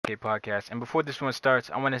BK Podcast. And before this one starts,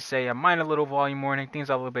 I want to say a minor little volume warning. Things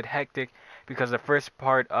are a little bit hectic because the first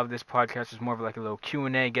part of this podcast was more of like a little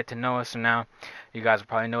Q&A, get to know us. So now you guys will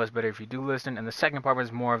probably know us better if you do listen. And the second part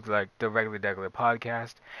was more of like the regular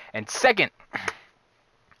podcast. And second,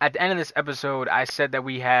 at the end of this episode, I said that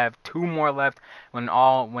we have two more left when in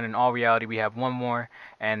all reality we have one more,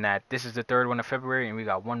 and that this is the third one of February, and we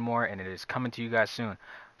got one more, and it is coming to you guys soon.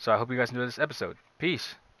 So I hope you guys enjoy this episode.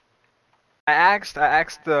 Peace. I asked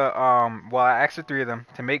the three of them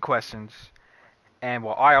to make questions, and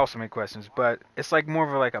well, I also make questions, but it's like more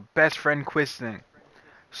of like a best friend quiz thing.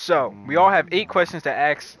 So we all have 8 questions to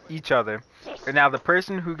ask each other, and now the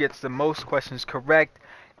person who gets the most questions correct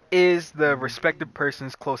is the respective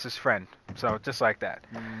person's closest friend. So just like that.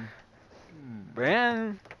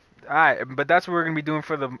 And alright, but that's what we're gonna be doing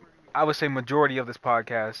for the, I would say, majority of this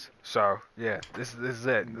podcast. So yeah, this is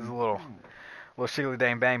it. This is a little shiggly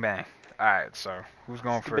dang bang bang. Alright, so who's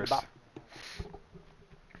going first?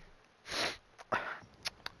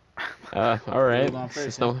 All right. Going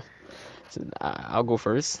first, I'll go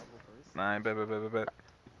first. Nine, bet.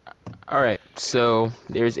 All right. So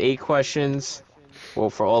there's 8 questions.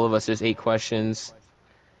 Well, for all of us, there's 8 questions.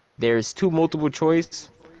 There's 2 multiple choice.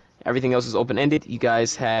 Everything else is open-ended. You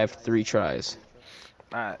guys have 3 tries.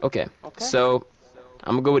 Alright. Okay. So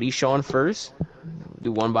I'm gonna go with Ishan first.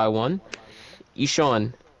 Do one by one.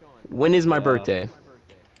 Ishan, when is my birthday?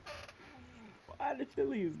 I had a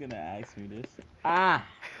feeling he was gonna ask me this.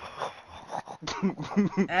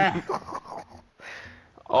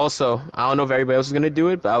 Also, I don't know if everybody else is gonna do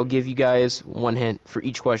it, but I'll give you guys one hint for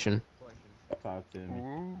each question. Talk to me.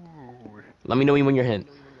 Ooh. Let me know when your hint.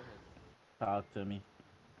 Talk to me.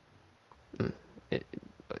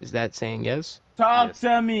 Is that saying yes? Talk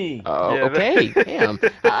to me. Oh, Yeah, okay. Damn.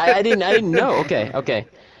 I didn't know. Okay.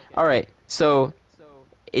 All right. So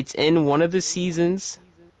it's in one of the seasons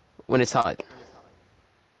when it's hot.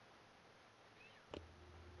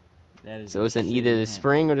 That is So it's in a either shitty the hint.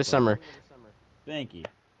 spring or the summer. Thank you.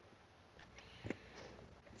 You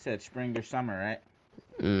said spring or summer, right?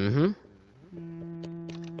 Mm-hmm.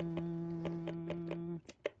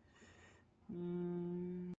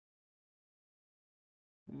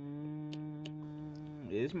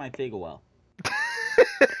 This might take a while.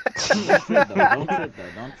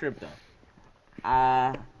 Don't trip though.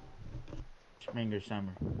 Spring or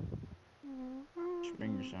summer.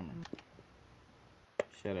 Spring or summer.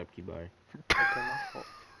 Shut up, Kibari.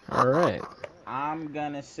 All right. I'm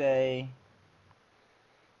gonna say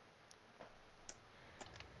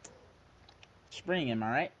spring. Am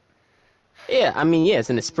I right? Yeah, I mean, yeah, it's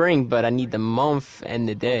in the spring, but I need the month and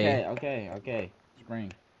the day. Okay.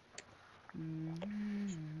 Spring.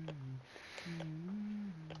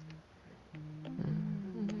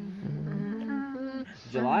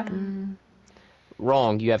 July?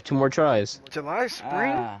 Wrong. You have 2 more tries. July,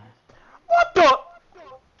 spring? What the?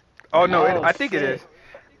 Oh no, Oh, I think it shit.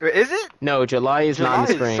 is. Is it? No, July is not in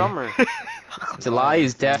the spring. Summer. July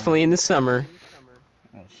is definitely in the summer.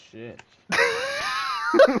 Oh shit.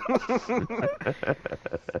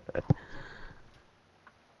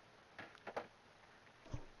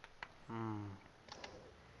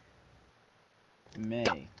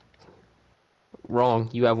 May. Wrong.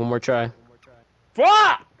 You have 1 more try.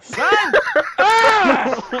 Fuck! Son!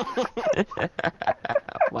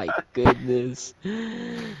 My goodness. I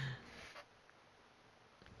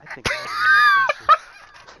think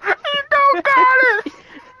You don't got it.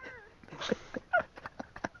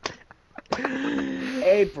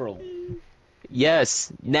 April.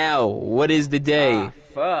 Yes. Now, what is the day?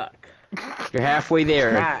 Fuck. You're halfway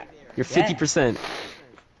there. God. You're Damn. 50%.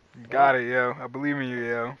 You got it, yo. I believe in you,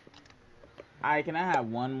 yo. Alright, can I have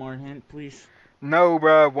one more hint, please? No,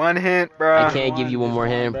 bro. One hint, bro. I can't give you one just more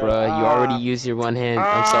one, hint, bro. bruh. You already used your 1 hint.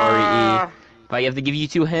 I'm sorry, E. If I have to give you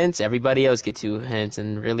 2 hints, everybody else get 2 hints,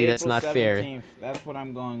 and really that's April not fair. 17th. That's what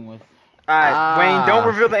I'm going with. Alright, Wayne, don't Ah.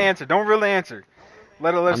 reveal the answer. Don't reveal the answer.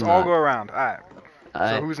 Let's I'm all not. go around. Alright.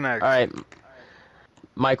 So who's next? Alright.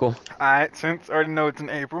 Michael. Alright, since I already know it's in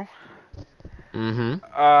April. Mm-hmm.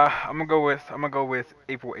 I'm gonna go with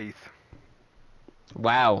April 8th.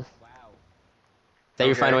 Wow. Is that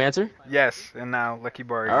your Okay. final answer? Yes, and now Lucky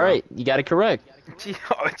Bar. Alright, you got it correct.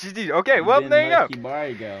 Okay, well, there you go.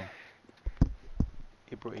 Kibari go.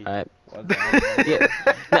 April 8th. Alright. What the hell? Yeah.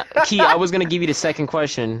 Now, Key, I was gonna give you the second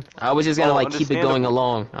question. I was just gonna keep it going understandable.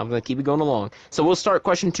 along. I'm gonna keep it going along. So we'll start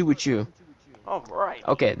question 2 with you. All right.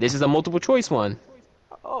 Okay, this is a multiple choice one.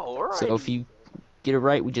 Oh, all right. So if you get it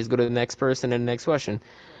right, we just go to the next person and the next question.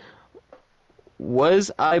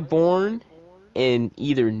 Was I born in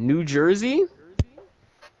either New Jersey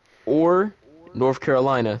or North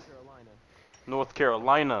Carolina? North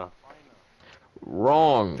Carolina.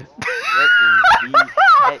 Wrong. What in the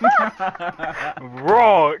heck?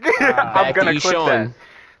 Wrong. I'm Back to gonna clip that.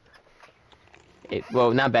 Eshawn.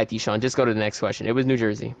 Well, not back to Eshawn. Just go to the next question. It was New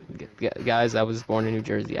Jersey. Guys, I was born in New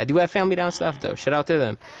Jersey. I do have family down south, though. Shout out to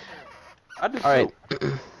them. I did All right.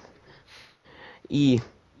 too. E.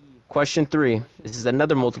 Question 3. This is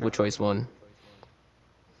another multiple choice one.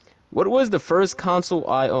 What was the first console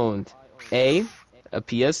I owned? A. A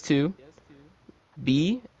PS2.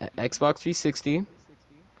 B. A Xbox 360.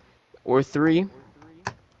 Or 3.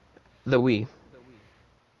 The Wii.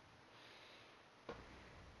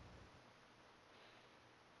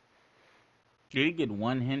 Do you get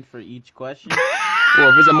one hint for each question? Well,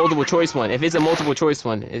 if it's a multiple choice one.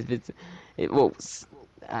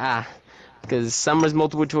 Because some is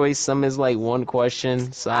multiple choice, some is like one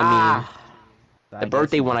question. So I mean, the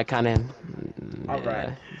birthday one I kind of. All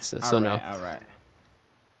right. So no. All right.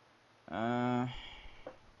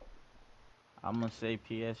 I'm gonna say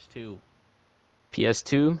PS2.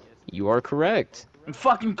 PS2, you are correct. I'm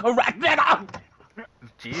fucking correct it up.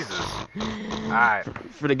 Jesus. Alright.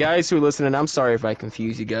 For the guys who are listening, I'm sorry if I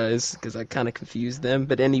confuse you guys, because I kind of confused them.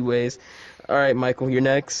 But anyways, all right, Michael, you're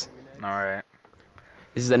next. Alright.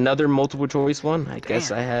 This is another multiple choice one. I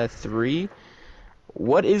guess I had 3.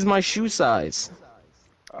 What is my shoe size?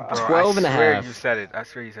 Bro, 12 and a I swear half. you said it. I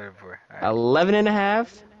swear you said it before. All right. 11 and a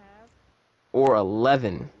half? Or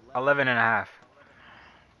 11? 11 and a half.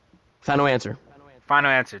 Final answer.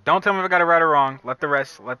 Final answer. Don't tell me if I got it right or wrong. Let the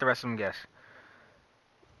rest of them guess.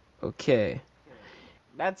 Okay.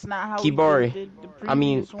 That's not how Kibari. we did the previous I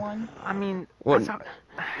mean- one. I mean, Well, that's how-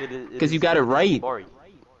 Because you got it right. Bari.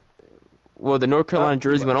 Well, the North Carolina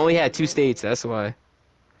Jersey one only had 2 states, that's why.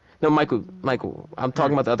 No, Michael, I'm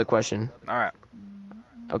talking about the other question. Alright.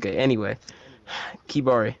 Okay, anyway.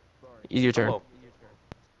 Kibari, it's your turn. Hello.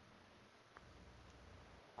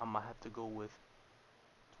 I'm gonna have to go with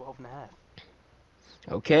 12 and a half.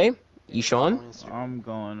 Okay, Eshawn? I'm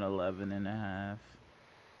going 11 and a half.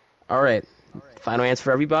 Alright, final answer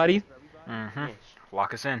for everybody? Mm-hmm.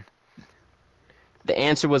 Lock us in. The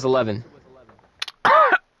answer was 11.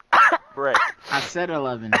 Brett. I said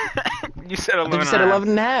 11. You said I 11 think you and said a half. 11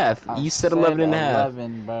 and a half. You said 11 and a half.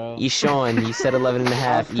 11, bro. Eshawn, you said 11 and a I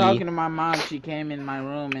half. was talking to my mom. She came in my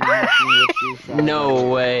room and asked me what she said. No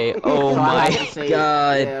way. Oh So I had to my say,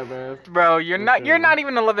 god. Yeah, bro. Bro, you're not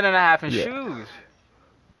even 11 and a half in Yeah. shoes.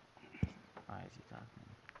 Why is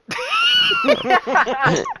he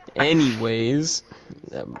talking? Anyways,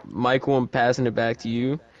 Michael, I'm passing it back to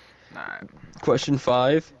you. Nah. Question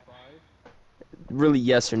 5. Really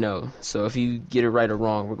yes or no. So if you get it right or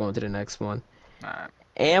wrong, we're going to the next one. Nah.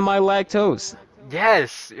 Am I lactose?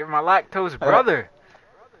 Yes, you're my lactose brother.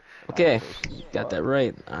 Okay, got that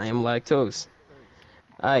right. I am lactose.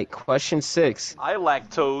 Alright, question 6. I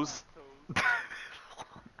lactose.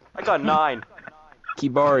 I got 9.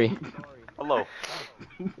 Kibari, Hello.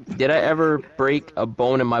 did I ever break a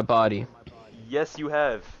bone in my body? Yes, you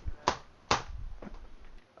have.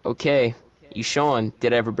 Okay, Eshawn,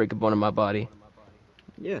 did I ever break a bone in my body?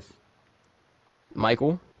 Yes.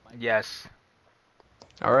 Michael? Yes.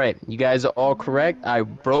 Alright, you guys are all correct. I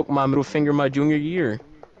broke my middle finger my junior year.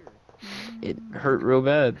 It hurt real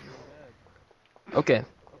bad. Okay,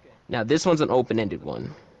 now this one's an open-ended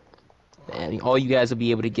one. And all you guys will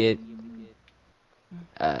be able to get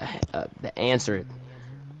the answer.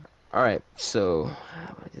 Alright, so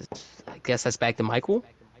I guess that's back to Michael?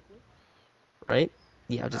 Right?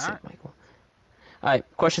 Yeah, I'll just say Alright. Michael. Alright,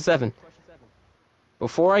 question 7.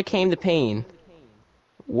 Before I came to Payne,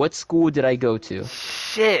 what school did I go to?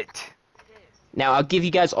 Shit. Now, I'll give you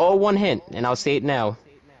guys all one hint, and I'll say it now.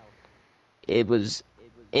 It was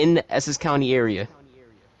in the Essex County area.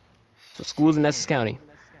 So, schools in Essex County.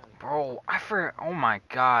 Bro, oh my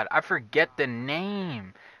god, I forget the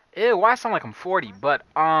name. Ew, why I sound like I'm 40? But,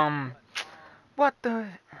 what the?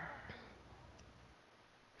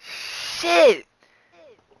 Shit!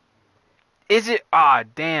 Is it? Ah,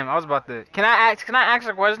 damn, I was about to. Can I ask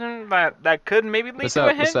a question that could maybe lead What's to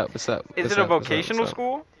up? a hint? What's up? Is What's it a up? What's up? vocational What's up?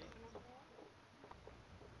 school?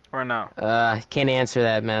 Or no? Can't answer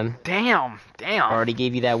that, man. Damn. I already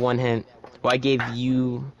gave you that one hint. Well, I gave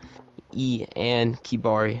you, E, and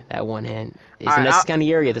Kibari that one hint. It's in Alright, Essex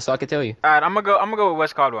County area, that's all I can tell you. Alright, I'm gonna go with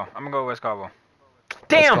West Caldwell.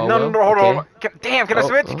 Damn! Caldwell? No, hold on. Okay. Can I Oh,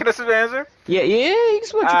 switch? oh. Can I switch the answer? Yeah, you can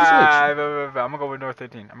switch, I'm gonna go with North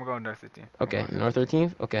 13. Okay, North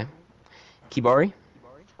 13th? Okay. Kibari?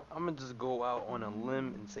 I'm gonna just go out on a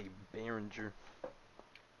limb and say Behringer.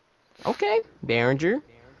 Okay. Behringer?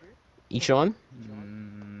 Eshawn?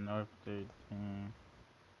 North 13.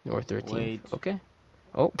 North 13th. Wait. Okay.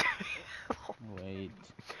 Oh. Wait.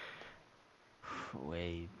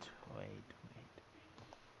 Wait.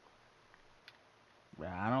 Bro,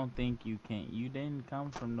 I don't think you can. You didn't come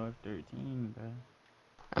from North 13, bro.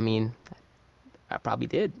 I mean, I probably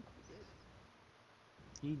did.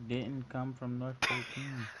 He didn't come from North 13.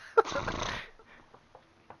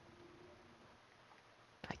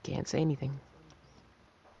 I can't say anything.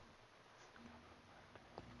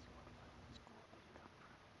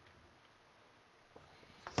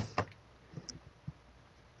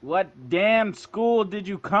 What damn school did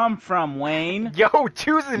you come from, Wayne? Yo,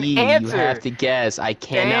 choose an You answer. have to guess. I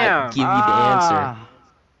cannot Damn. give you the answer. Ah.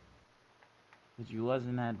 But you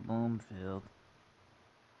wasn't at Bloomfield.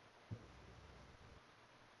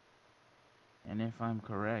 And if I'm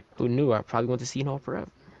correct, Who knew? I probably went to Seton Hall Prep.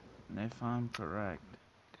 if I'm correct,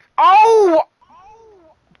 Oh!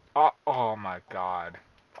 Oh my god.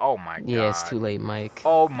 Oh my god. Yeah, it's too late, Mike.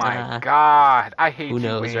 Oh my god. I hate Who you,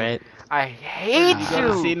 knows, Wayne. right? I hate you go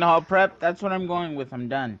to you. Seton Hall Prep, that's what I'm going with. I'm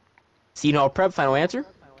done. Seton Hall Prep, final answer?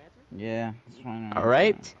 Yeah, that's fine. All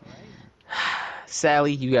right.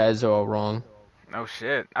 Sally, you guys are all wrong. Oh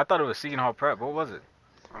shit. I thought it was Seton Hall Prep. What was it?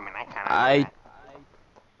 I mean, I kind of.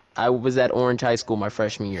 I was at Orange High School my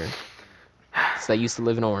freshman year. So I used to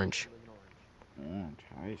live in Orange. Orange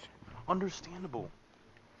High School. Understandable.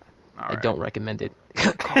 I don't recommend it.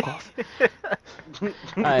 Cock off.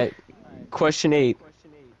 Alright. Question 8.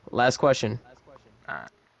 Last question.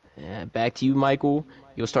 Alright. Back to you, Michael.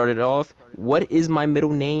 You'll start it off. What is my middle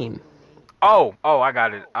name? Oh, I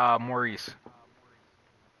got it. Maurice.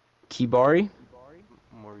 Kibari?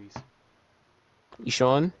 Maurice.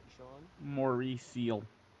 Ishan? Maurice Seal.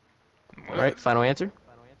 Alright, final answer?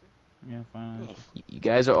 Yeah, fine. You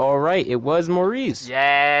guys are all right. It was Maurice.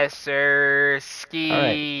 Yes, sir.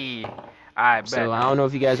 Ski. Alright, bet. So I don't know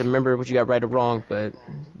if you guys remember what you got right or wrong, but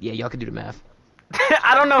yeah, y'all can do the math.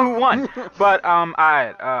 I don't know who won, but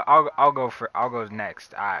alright. I'll go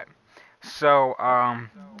next. Alright. So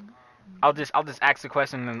I'll just ask the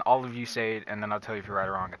question and then all of you say it and then I'll tell you if you're right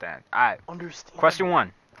or wrong at the end. Alright. Understandable. Question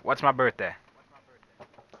 1. What's my birthday?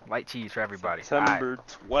 Light cheese for everybody. September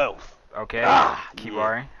 12th. Okay. Ah,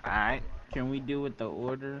 Kibari. Alright. Can we do it the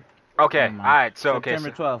order? Okay. Never mind. Alright. So okay.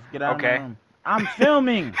 September 12th. Get out okay. of my room. I'm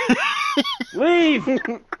filming. Leave.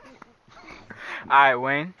 Alright,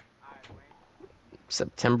 Wayne.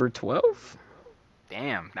 September 12th?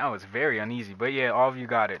 Damn, that was very uneasy. But yeah, all of you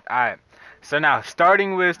got it. Alright. So now,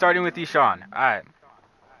 starting with Ishan. Alright.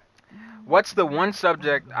 What's the one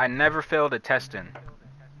subject I never failed a test in?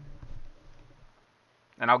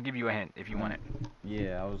 And I'll give you a hint if you want it.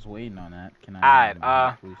 Yeah, I was waiting on that. Can I?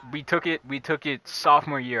 Alright, please? we took it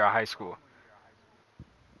sophomore year of high school.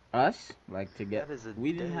 Us? Like to get? That is a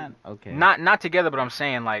We didn't day. have. Okay. Not together, but I'm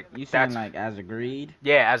saying like You that's saying like as agreed?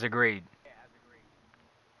 yeah, as a grade.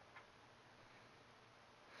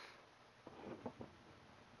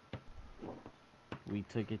 We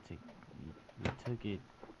took it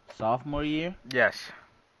sophomore year. Yes.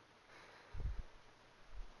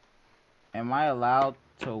 Am I allowed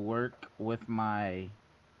to work with my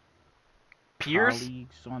Peers?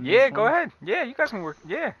 colleagues on Yeah, this go one? ahead. Yeah, you guys can work.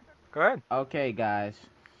 Yeah, go ahead. Okay, guys.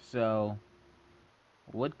 So,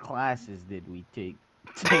 what classes did we take?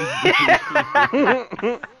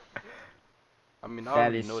 I mean, I That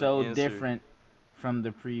already is know so the answer. different from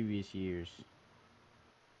the previous years.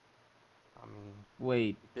 I mean,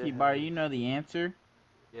 Wait, Yeah. Kibar, you know the answer?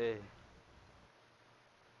 yeah.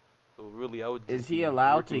 So really, I would. Is just he be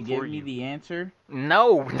allowed to working give for me you. the answer?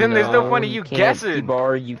 No, then there's no point of you can't. guessing.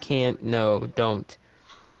 Bar, you can't. No, don't.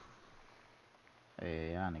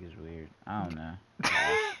 Hey, y'all niggas weird. I don't know.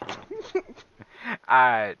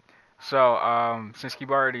 Alright. So, since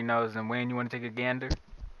Kiba already knows, then Wayne, you want to take a gander?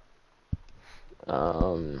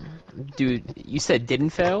 Dude, you said didn't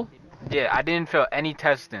fail? Yeah, I didn't fail any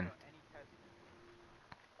testing.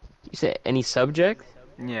 You said any subject?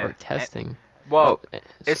 Yeah. Or testing? Well, Oh,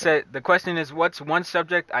 it said the question is, what's one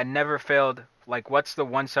subject I never failed? Like, what's the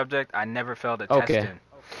one subject I never failed a test Okay. in?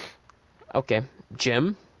 Okay.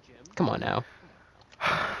 Gym? Come on now.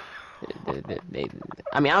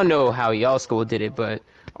 I mean, I don't know how y'all school did it, but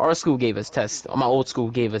our school gave us tests. My old school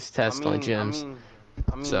gave us tests on gyms.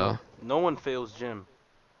 I mean, So. no one fails gym.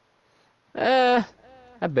 I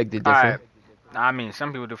beg to differ. Alright. I mean,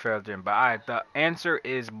 some people do fail gym, but alright, the answer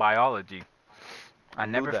is biology. I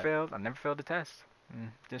knew never that. failed a test.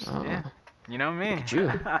 Just, Oh. yeah. You know what I mean? Look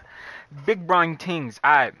at you. Big Brain Tings.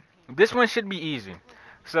 Alright. This one should be easy.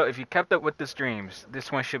 So if you kept up with the streams, this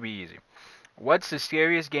one should be easy. What's the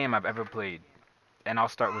scariest game I've ever played? And I'll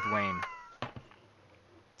start with Wayne.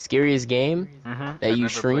 Scariest game Mm-hmm. that you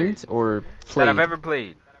streamed or played? That I've ever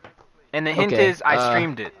played. And the hint Okay, is I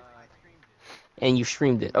streamed it. and you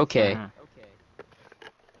streamed it. Okay.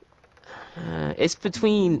 Mhm. It's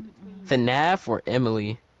between FNAF or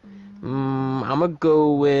Emily. I'm gonna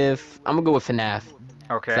go with FNAF. Cause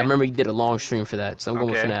I Okay. remember you did a long stream for that, so I'm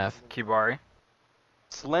going with Okay. FNAF. Kibari.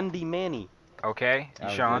 Slendy Manny. Okay. I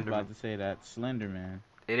was Sean. just about to say that Slender Man.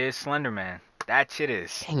 It is Slender Man. That shit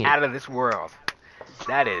is Dang it. out of this world.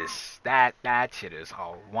 That shit is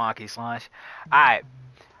all wonky slash. Alright.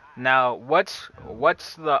 Now what's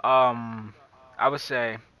the I would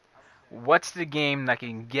say what's the game that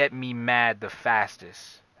can get me mad the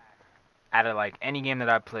fastest out of like any game that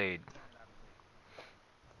I played?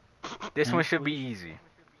 This one Hint, should be please. easy.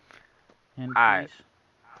 Hint, Alright.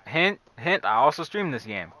 please. Hint, I also streamed this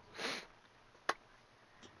game.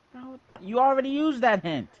 Bro, you already used that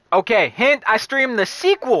hint. Okay, hint, I streamed the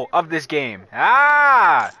sequel of this game.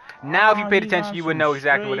 Ah! Now if you Oh, paid he's attention on you would some know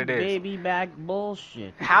exactly what straight it is. Baby back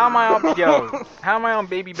bullshit. How am I on how am I on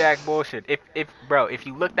baby back bullshit? If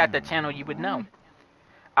you looked at the channel you would know.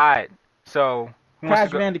 Alright, so who wants to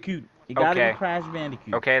Crash go? Bandicoot. It gotta Okay. be Crash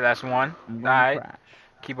Bandicoot. Okay, that's one. I'm going Alright, Crash.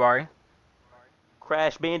 Kibari,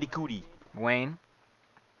 Crash Bandicooty. Wayne,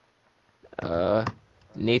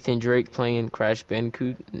 Nathan Drake playing Crash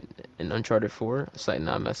Bandicoot in Uncharted 4. It's like,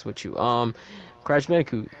 nah, mess with you. Crash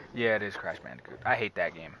Bandicoot. yeah, it is Crash Bandicoot. I hate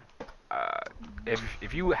that game.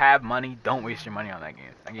 If you have money, don't waste your money on that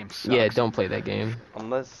game. That game sucks. Yeah, don't play that game.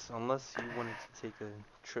 Unless you wanted to take a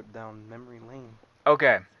trip down memory lane.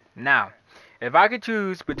 Okay, now, if I could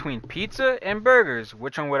choose between pizza and burgers,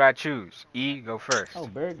 which one would I choose? E, go first. Oh,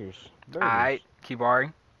 burgers. Burgers. Alright,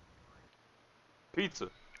 Kibari. Pizza.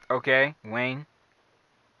 Okay, Wayne.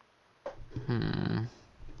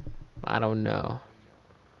 I don't know.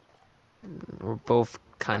 We're both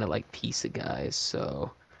kind of like pizza guys,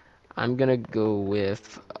 so I'm gonna go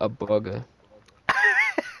with a burger.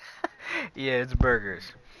 Yeah, it's burgers.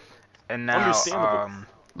 And now, Understandable. Mind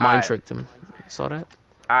alright. tricked him. Saw that?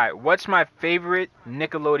 Alright, what's my favorite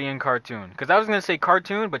Nickelodeon cartoon? Because I was going to say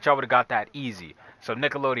cartoon, but y'all would have got that easy. So,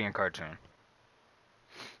 Nickelodeon cartoon.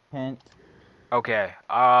 Hint. Okay,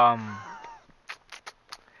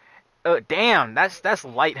 damn, that's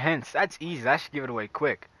light hints. That's easy. I should give it away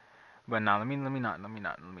quick. But no, let me not. No,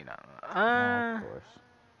 of course.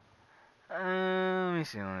 Let me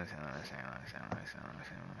see.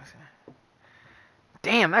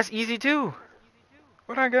 Damn, that's easy too.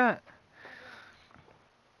 What I got?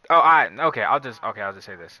 Oh, alright. Okay, I'll just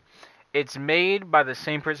say this. It's made by the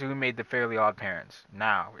same person who made the Fairly Odd Parents.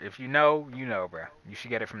 Now, if you know, you know, bro. You should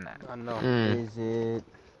get it from that. I know. Is it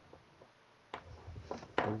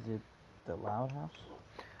the Loud House?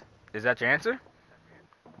 Is that your answer?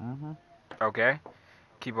 Mm-hmm. Okay.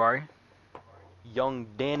 Kibari. Young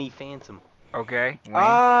Danny Phantom. Okay. Wayne.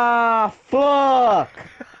 Ah, fuck!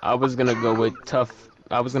 I was gonna go with Tough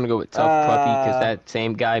Puppy because that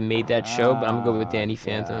same guy made that show, but I'm gonna go with Danny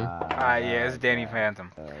Phantom. Yeah, it's Danny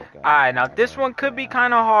Phantom. Okay. Alright, now this one could be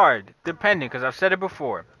kind of hard, depending, because I've said it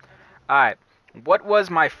before. Alright, what was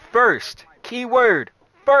my first, keyword,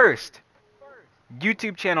 first,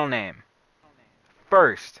 YouTube channel name?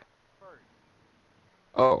 First.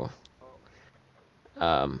 Oh.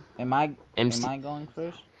 Am I MC. going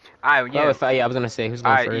first? Alright, yeah. Oh, I was gonna say who's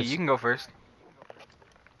going Alright, first. you can go first.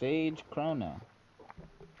 Stage Chrono.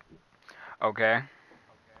 Okay.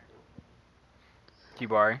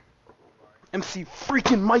 Kibari. MC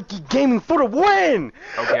freaking Mikey Gaming for the win!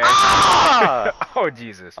 Okay. Ah! Oh,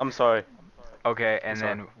 Jesus. I'm sorry. Okay, and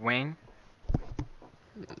sorry. then Wayne.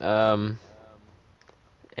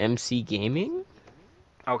 MC Gaming?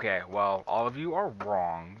 Okay, well, all of you are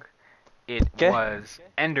wrong. It 'Kay. was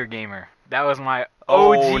Ender Gamer. That was my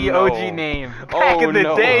Oh, OG no. name. Back Oh, in the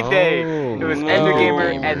no. day. Oh, It was no. Ender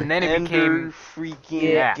Gamer, Gamer. and then it Ender became.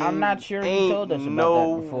 freaking Yeah. I'm not Game- sure you ain't told us about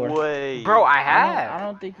no that before. way. Bro, I I have.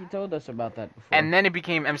 don't think you told us about that before. And then it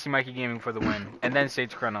became MC Mikey Gaming for the win, and then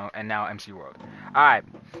Stage Chrono, and now MC World. All right,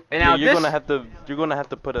 and now Yeah, you're this. gonna have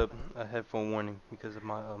to put a headphone warning because of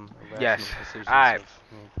my irrational Yes. decisions Alright.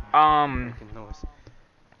 of making noise.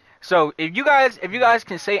 So if you guys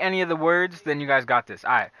can say any of the words, then you guys got this.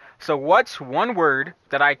 All right. So what's one word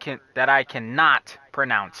that I cannot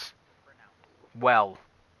pronounce well?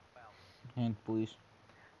 Hint, please.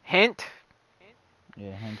 Hint.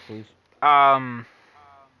 Yeah, hint, please.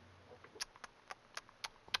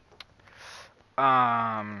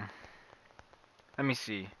 Let me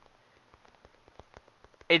see.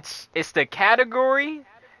 It's the category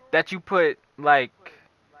that you put like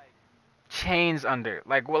chains under.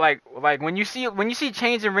 Like when you see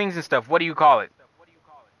chains and rings and stuff, what do you call it?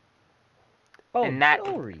 Oh, And that-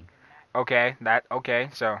 jewelry. Okay,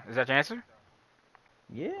 so is that your answer?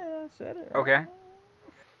 Yeah, I said it. Okay.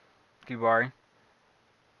 Kibari.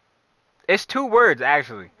 It's 2 words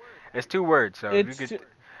actually. It's 2 words. So if you It's could.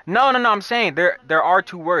 No. I'm saying there are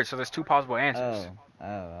 2 words, so there's 2 possible answers.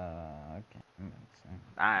 Okay. Makes sense.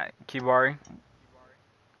 Alright, Kibari.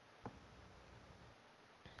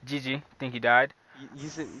 Gigi, think he died. You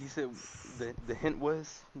said the hint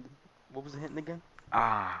was, what was the hint again?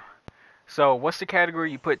 Ah. So what's the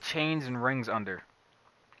category you put chains and rings under?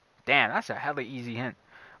 Damn, that's a hella easy hint.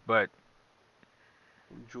 But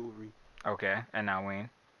Jewelry. okay, and now Wayne.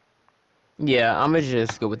 Yeah, I'm gonna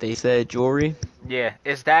just go what they said. Jewelry. Yeah,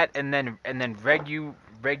 it's that and then regularly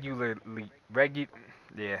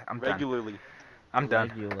yeah, I'm done. Regularly. I'm done.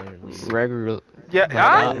 Regularly. Regular. Yeah,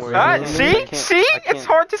 Don't worry, I can't- see? I can't- See? I It's can't-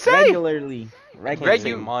 hard to say. Regularly. I can't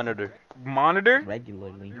say Regu- monitor. Monitor?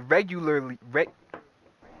 Regularly. Regularly.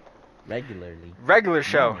 Regularly. Regular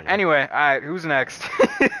show. Monitor. Anyway, alright, who's next?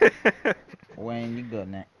 Wayne, you go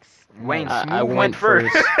next. Wayne No, Smooth I went went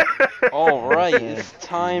first. All right, Yeah, it's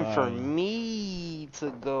time for bye. me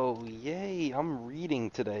to go. Yay, I'm reading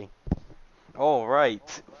today. All right,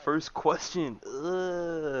 first question.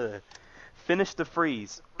 Finish the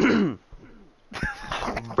phrase. Bro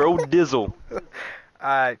Dizzle.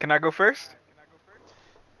 Can I go first?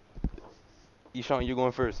 Eshawn, you're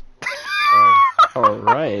going first. All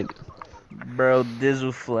right. Bro,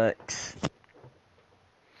 Dizzle Flex.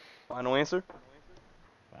 Final answer?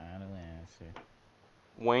 Final answer.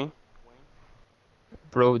 Wayne?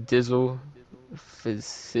 Bro, Dizzle,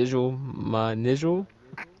 Fizzle, my nizzle.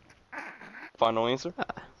 Final answer?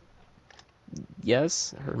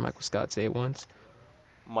 Yes, I heard Michael Scott say it once.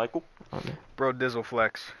 Michael? On there. Bro Dizzle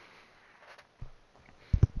Flex.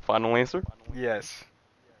 Final answer? Yes.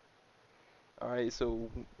 All right, so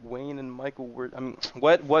Wayne and Michael were. I mean,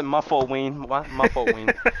 what? My fault, Wayne. My fault, Wayne.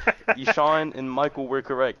 Eshawn and Michael were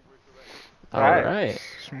correct. All right.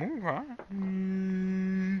 Smooth, huh?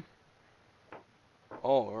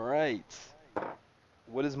 All right.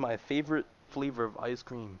 What is my favorite flavor of ice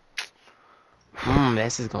cream?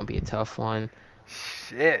 This is gonna be a tough one.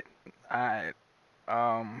 Shit. Alright.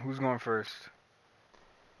 Who's going first?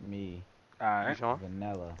 Me. Alright. Eshawn?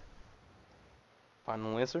 Vanilla.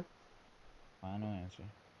 Final answer? Final answer.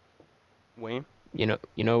 Wayne? You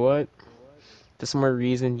know what? For some weird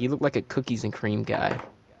reason, you look like a cookies and cream guy.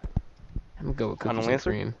 I'm gonna go with cookies Final and answer?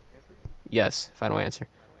 cream. Yes, final answer.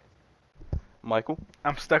 Michael?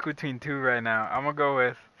 I'm stuck between 2 right now. I'm gonna go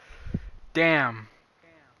with. Damn.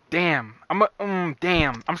 Damn.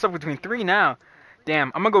 Damn. I'm stuck between 3 now.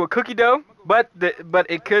 Damn. I'm gonna go with cookie dough, but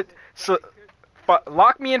it could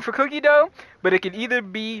lock me in for cookie dough, but it could either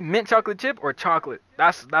be mint chocolate chip or chocolate.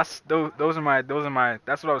 Those are my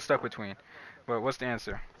that's what I was stuck between. But what's the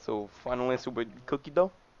answer? So final answer with cookie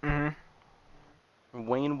dough. Mhm.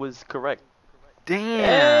 Wayne was correct. Damn.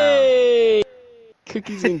 Hey!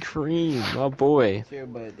 Cookies and cream, my boy. Sure,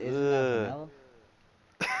 but isn't that Ugh. vanilla?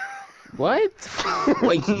 What?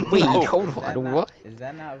 wait, No. hold Is that on. not- What? Is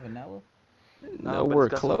that not vanilla? No, but we're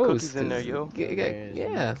it's got some close. cookies in there, 'cause- yo.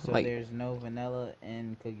 Yeah, So like, there's no vanilla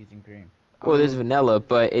in cookies and cream. well, there's vanilla,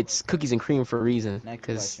 but it's cookies and cream for a reason. Next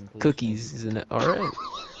Because question, please. cookies is in it. All right.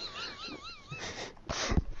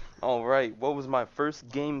 All right. What was my first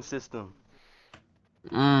game system?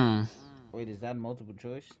 Wait, is that multiple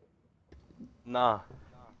choice? Nah.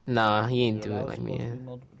 Nah, he ain't Yeah, do that it was like supposed me. to be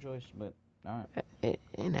multiple choice, but alright. It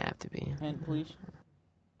didn't have to be. Hint, please.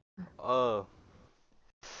 Uh.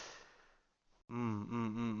 Mm, mm,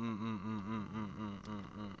 mm, mm, mm, mm, mm, mm, mm,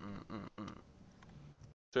 mm, mm, mm, mm.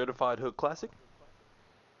 Certified Hood Classic?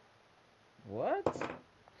 What?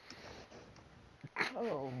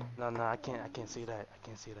 Oh. No, I can't say that. I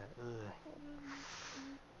can't say that. Ugh.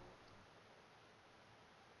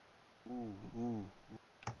 Ooh.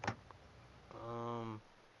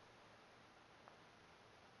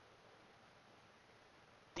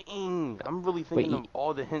 Dang, I'm really thinking Wait, of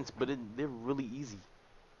all the hints, but they're really easy.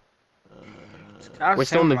 We're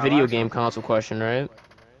still in the video game console question, right?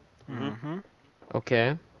 Mm-hmm.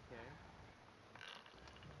 Okay.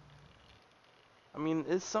 I mean,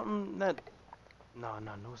 it's something that. No,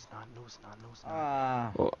 it's not.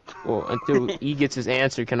 Ah. Well, until he gets his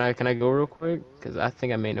answer, can I go real quick? Because I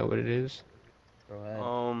think I may know what it is. Go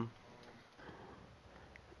ahead.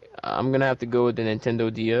 I'm gonna have to go with the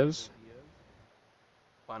Nintendo DS.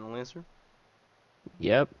 Final answer?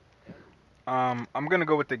 Yep. I'm gonna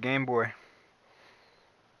go with the Game Boy.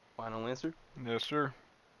 Final answer? Yes, sir.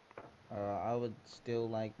 I would still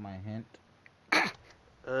like my hint.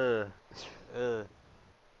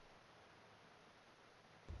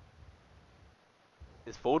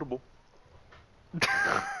 It's foldable.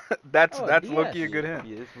 that's Oh, low-key DS. a good hint.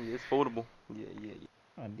 Yeah, it's foldable. Yeah.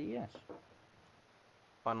 Oh, DS.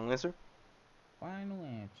 Final answer? Final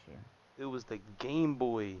answer. It was the Game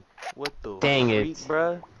Boy. What the Dang freak, it.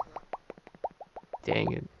 bruh?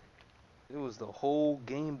 Dang it. It was the whole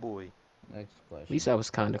Game Boy. Next At question. least I was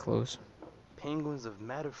kind of close. Penguins of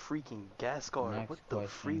Matter freaking Gascar. Next What the question.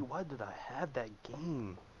 freak? Why did I have that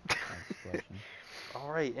game? Next question.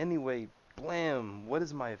 Alright, anyway, Blam. What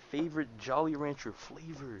is my favorite Jolly Rancher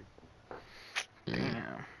flavor?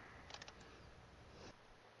 Damn.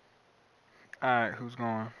 Alright, who's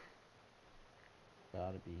going?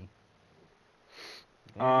 Gotta be.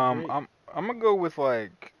 I'm gonna go with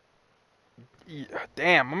like.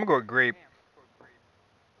 Damn, I'm gonna go with grape.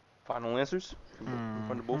 Final answers? In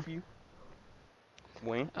front of both of you?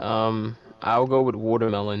 Wayne? I'll go with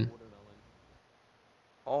watermelon.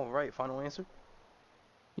 Alright, final answer?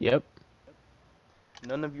 Yep.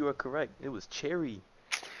 None of you are correct. It was cherry.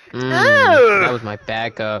 That was my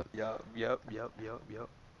backup. Yup.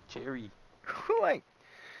 Cherry. Like,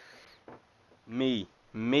 Me.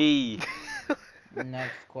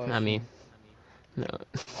 Next question. I mean, no.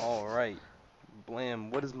 Alright. Blam,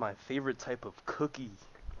 what is my favorite type of cookie?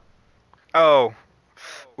 oh.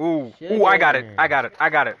 Ooh, I got it.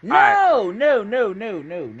 Alright.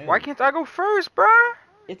 No. Why can't I go first, bruh?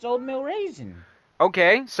 It's oatmeal raisin.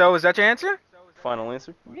 Okay, so is that your answer? Final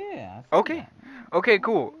answer? Yeah. I said Okay. that. Okay,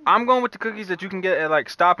 cool. I'm going with the cookies that you can get at like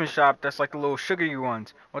Stop and Shop. That's like the little sugary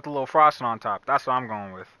ones with the little frosting on top. That's what I'm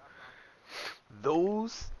going with.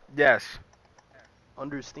 Those? Yes.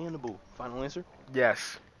 Understandable. Final answer?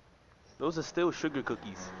 Yes. Those are still sugar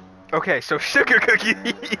cookies. Okay, so sugar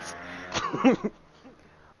cookies.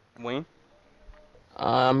 Wayne?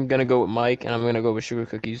 I'm gonna go with Mike, and I'm gonna go with sugar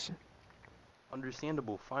cookies.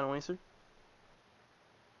 Understandable. Final answer?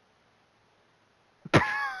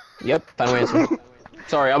 Yep, final answer.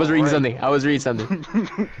 Sorry, I was reading Alright.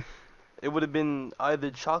 something. It would have been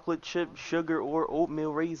either chocolate chip, sugar, or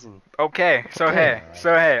oatmeal raisin. Okay, so Okay.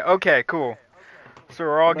 hey, okay, cool. So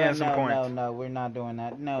we're all Bro, getting some points. No, we're not doing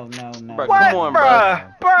that. No. Bruh, What, come on,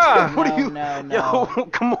 bruh? What No, are you? no. Yo,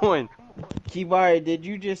 come on. Kibari, did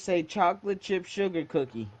you just say chocolate chip sugar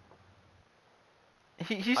cookie?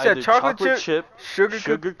 He Either said chocolate chip,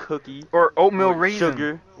 sugar cookie, or oatmeal or raisin.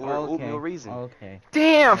 sugar, or oatmeal raisin. Okay.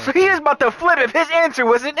 Damn, so he was about to flip if his answer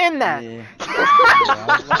wasn't in that. Yeah.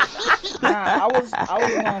 I was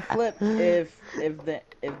gonna flip if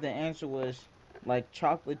the answer was like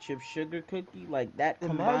chocolate chip sugar cookie, like that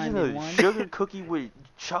combined Imagine in a one. sugar cookie with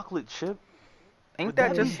chocolate chip. Ain't Would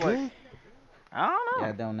that be just like, good? I don't know. Yeah,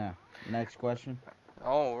 I don't know. Next question.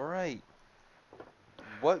 All right.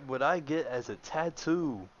 What would I get as a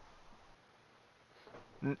tattoo?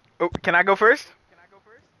 Oh, can I go first?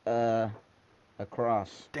 A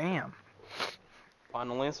cross. Damn.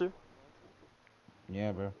 Final answer?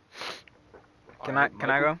 Yeah, bro. Can Alright, I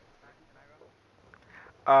Michael?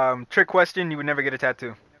 go? Trick question, you would never get a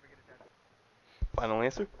tattoo. Final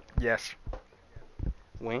answer? Yes.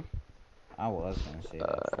 Wayne? I was gonna say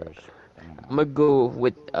that first. I'm gonna go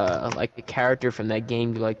with like a character from that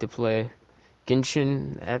game you like to play,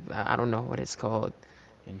 Genshin. I don't know what it's called.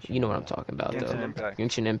 You know what I'm talking about Genshin though. Impact.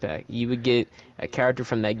 Genshin Impact. You would get a character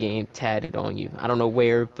from that game tatted on you. I don't know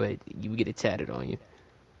where, but you would get it tatted on you.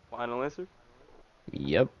 Final answer?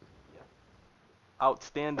 Yep.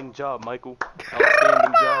 Outstanding job, Michael.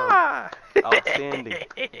 Outstanding job. Outstanding.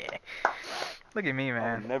 Look at me, I'll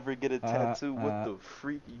man. never get a tattoo. What the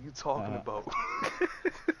freak are you talking about?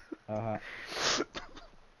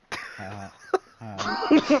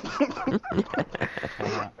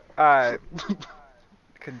 Alright.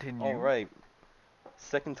 Continue. All right.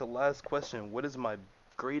 Second to last question. What is my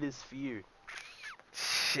greatest fear?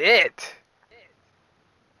 Shit.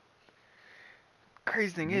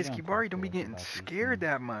 Crazy thing You is, don't Kibari talk don't be to us getting about these scared things.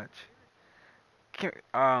 that much.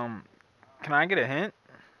 Can I get a hint?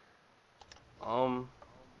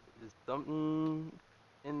 Is something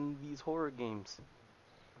in these horror games?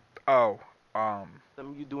 Oh,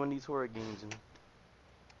 Something you do in these horror games? And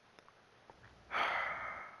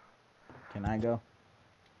Can I go?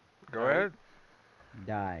 go Alright. ahead.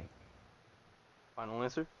 Die. final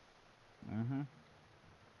answer? Mm-hmm.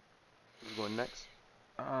 Who's going next?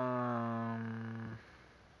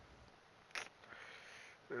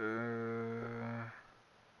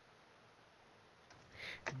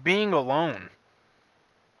 Being alone.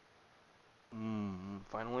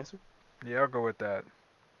 Final answer? Yeah, I'll go with that.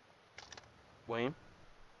 Wayne?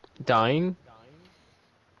 Dying.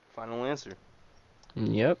 Final answer.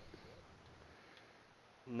 Yep.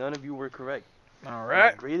 None of you were correct. All My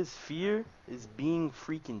right. greatest fear is being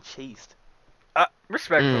freaking chased.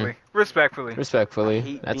 Respectfully. I Respectfully,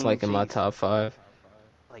 hate that's being like in my chased. top 5.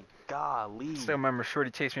 Like, Golly. Still remember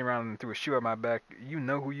Shorty chased me around and threw a shoe at my back. You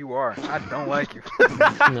know who you are. I don't like you.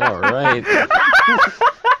 All right.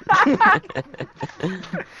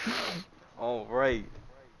 All right.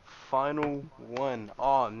 Final one.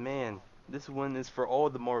 Oh man, this one is for all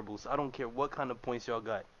the marbles. I don't care what kind of points y'all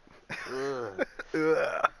got. Ugh.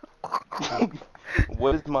 Ugh.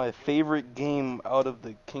 What is my favorite game out of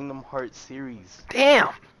the Kingdom Hearts series? Damn.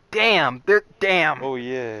 Damn. Damn. Oh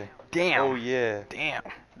yeah. Damn. Oh yeah. Damn.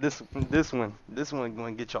 This one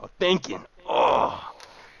gonna get y'all thinking. Oh,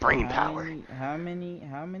 brain power. How many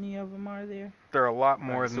of them are there? There are a lot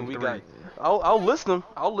more Alright, than so we 3. got. I'll list them.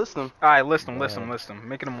 All right, list them. Go ahead.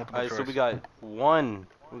 Make it a multiple Alright, choice. so we got 1,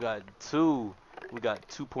 we got 2, we got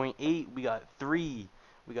 2.8, we got 3,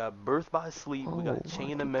 we got Birth by Sleep, we got Oh,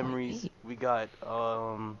 Chain of Memories, 2.8. we got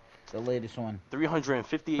The latest one.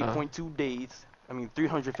 358.2 days. I mean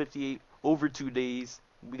 358 over 2 days.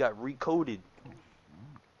 We got Recoded.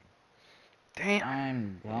 Damn.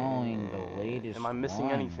 I'm going the latest. Am I missing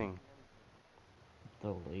one. anything?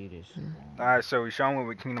 The latest Hmm. one. All right, so Sean went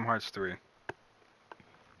with Kingdom Hearts 3.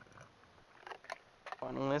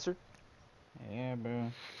 Final answer, Yeah,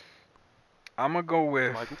 bro. I'm gonna go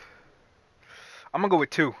with. Michael. I'm gonna go with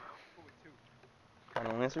 2.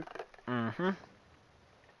 Final answer, Mhm.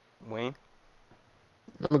 Wayne.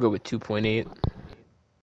 I'm gonna go with 2.8.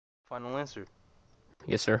 Final answer,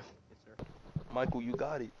 Yes, sir. Michael. You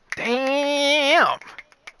got it. Damn.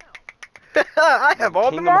 I have all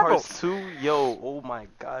the Kingdom marbles. Hearts 2, yo, oh my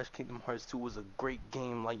gosh, Kingdom Hearts 2 was a great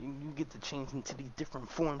game. Like you get to change into these different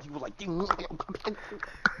forms. You were like, like,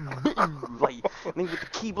 then with the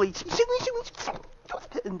Keyblade,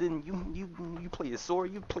 and then you play a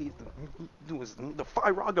sword. You play the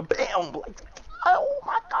Fire Raga, bam, like, oh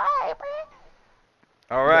my god, man.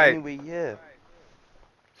 All But right. anyway, yeah.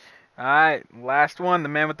 All right. Last one. The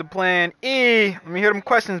man with the plan. E. Let me hear them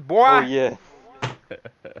questions, boy. Oh yeah.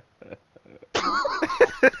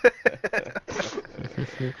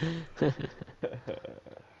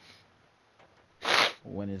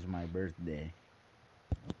 When is my birthday?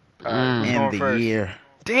 All right, Mm. who's going And the first? year.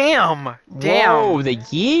 Damn. Damn. Whoa, the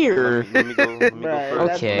year. Let me go Bruh, first.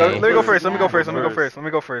 that's- Okay. Let me go first. Let me go Nah, first. Let me go bro. first. Let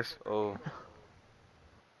me go first. Oh,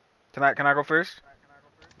 Can I go first?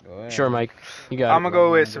 Go ahead. Sure, Mike. You got I'm it. gonna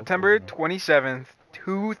go with Go September for it. 27th,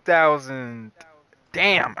 2000.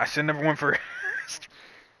 Damn, I should never went first.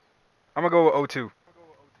 I'm gonna go with 02.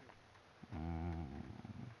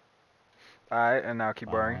 All right, and now keep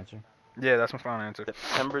Final borrowing. answer. Yeah, that's my final answer.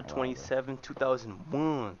 September 27,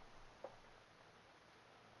 2001.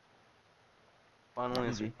 Final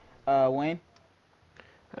answer. Easy. Wayne.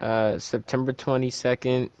 September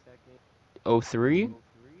 22nd, 03.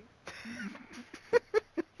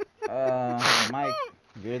 Mike,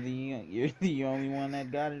 you're the only one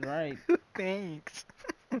that got it right. Thanks.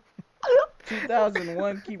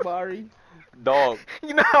 2001, Kibari. Dog.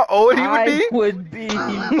 You know how old he would I be? would be.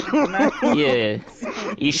 Yeah.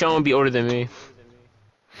 Eshawn would be older than me.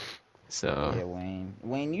 So, Yeah, Wayne.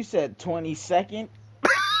 Wayne, you said 22nd.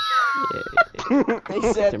 yeah. They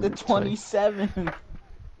said the September 20. 27th.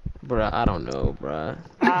 Bruh, I don't know, bruh.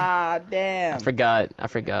 Ah, I damn. forgot.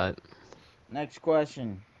 Next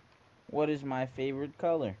question. What is my favorite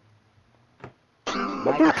color?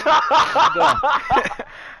 Mike, let's go.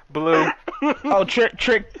 Blue. Oh, trick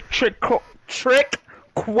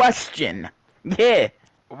question. Yeah.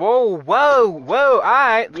 Whoa. All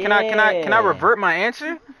right. Can I Yeah. revert my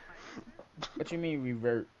answer? What you mean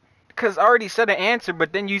revert? Cause I already said an answer,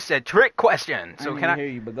 but then you said trick question. I So didn't can even I? hear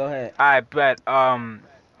you, but go ahead. I bet.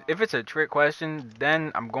 If it's a trick question,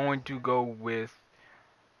 then I'm going to go with.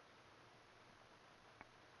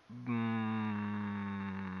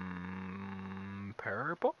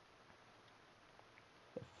 Purple.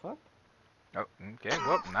 The fuck? Oh, okay.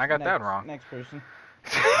 Well, I got that wrong. Next person.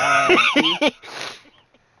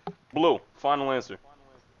 Blue. Final answer.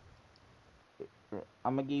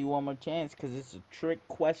 I'm gonna give you one more chance because it's a trick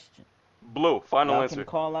question. Blue. Final Y'all answer. can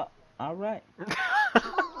call out. All right.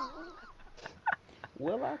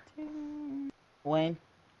 Will I take Wayne?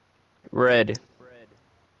 Red.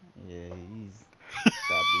 Yeah, he's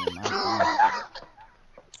stop being my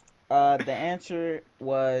friend. The answer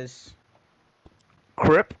was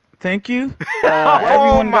Crip. Thank you.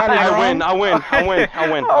 Everyone my got it wrong. I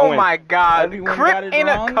win. Oh my God. Everyone got Crip it ain't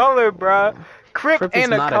wrong? a color, bruh. Crip Crip is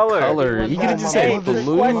ain't a not color. a color. Everyone You got could it have just wrong. said Hey, trick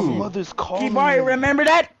blue. question. Mother's calling. Kibari, remember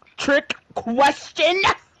that trick question?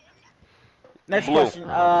 Next Blue.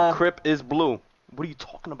 question. Crip is blue. What are you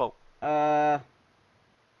talking about? How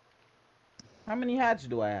many hats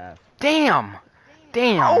do I have? Damn.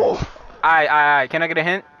 Oh. Alright. Can I get a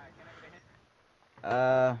hint?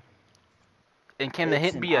 And can the It's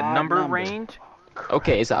hint an be a odd number number. range?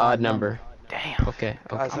 Okay, it's an Odd odd number. Damn. Okay, okay.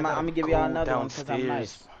 Guys, I'm I gotta gonna give y'all go another one because I'm downstairs.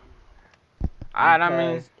 nice. Alright, I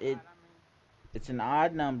mean, Because it's an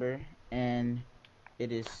odd number and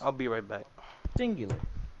it is I'll be right back. singular.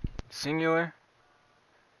 singular.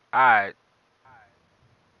 Alright.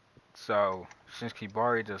 So, since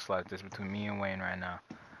Kibari just left, it's between me and Wayne right now.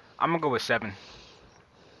 I'm gonna go with 7.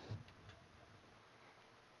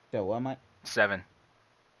 So what, Mike? 7.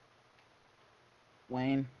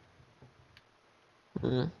 Wayne?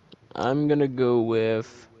 I'm gonna go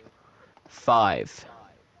with 5.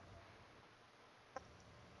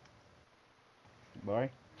 Boy?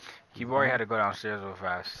 Kibari had to go downstairs real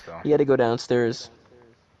fast, so. You had to go downstairs.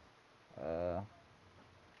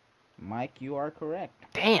 Mike, you are correct.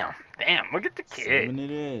 Damn. Look at the kid. 7 it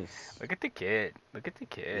is. Look at the kid.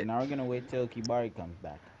 And now we're gonna wait till Kibari comes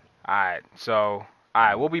back. Alright, so.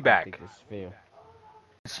 Alright, we'll be I back. think this is fair.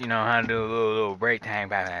 You know how to do a little break time,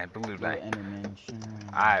 blue Little back. intervention.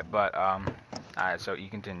 Alright, but, alright, so you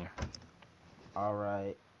continue.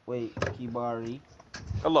 Alright. Wait, Kibari.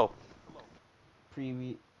 Hello.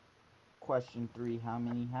 Previous question 3. How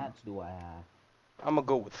many hats do I have? I'm gonna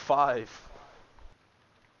go with 5.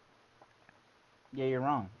 Yeah, you're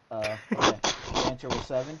wrong. Okay. The answer was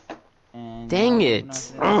 7. And Dang now it. moving on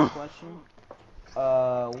to the next question.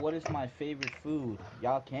 What is my favorite food?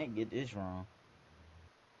 Y'all can't get this wrong.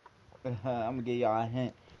 I'm gonna give y'all a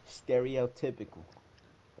hint. Stereotypical.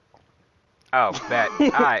 Oh, bet.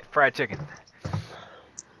 Alright, fried chicken.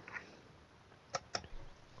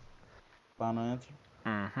 Final answer?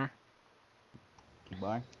 Mm-hmm.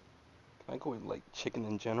 Kibari? Can I go with like chicken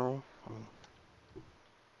in general? I mean,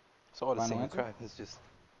 it's all the Final same answer? crap. It's just,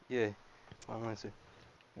 yeah. Final answer.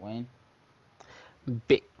 Wayne?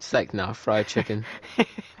 It's like, nah, fried chicken.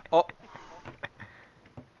 Oh,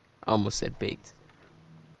 I almost said baked.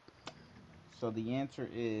 So the answer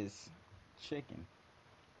is chicken.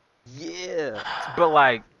 yeah. But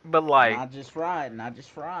like, Not just fried, not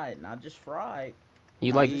just fried, not just fried.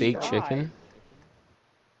 You Not like just baked fried. chicken?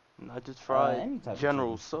 Not just fried. Any type of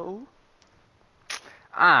General chicken. so.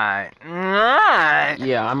 alright.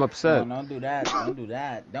 Yeah, I'm No, upset. don't do that. Don't do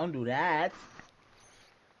that. Don't do that.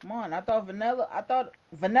 Come on, I thought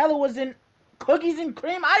vanilla was in cookies and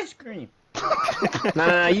cream ice cream.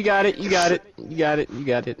 Nah, you got it. You got it. You got it. You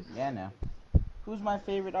got it. Yeah, no. Who's my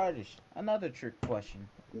favorite artist? Another trick question.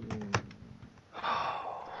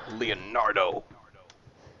 Leonardo.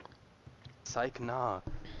 Psych, nah.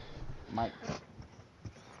 Mike.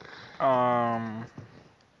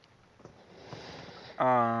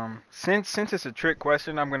 Since it's a trick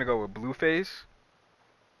question, I'm gonna go with Blueface.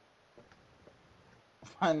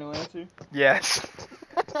 Final answer? Yes.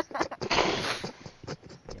 Yeah,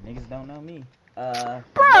 niggas don't know me. Bruh,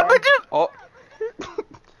 Kibari? but you. Oh.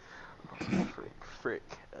 Frick.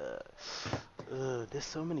 There's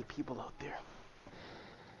so many people out there.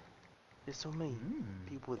 There's so many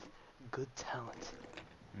people with good talent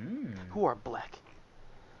who are black.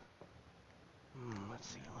 Let's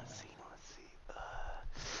see.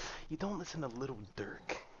 You don't listen to Little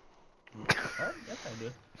Dirk. Oh, yes, I do.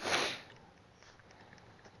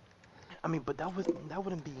 I mean, but that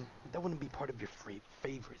wouldn't be part of your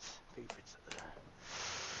favorites.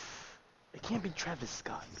 It can't be Travis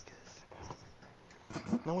Scott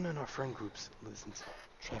because no one in our friend groups listens to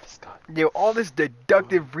Travis Scott. Yo, all this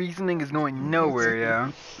deductive reasoning is going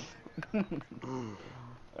nowhere, yo.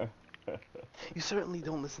 You certainly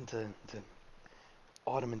don't listen to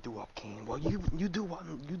Autumn and Doo-Wop King. Well, you do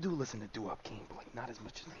listen to Doo-Wop King, but like not as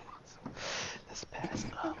much as me. So let's pass.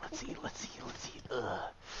 Let's see.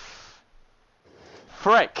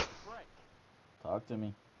 Frick. Talk to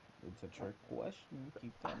me. It's a trick question.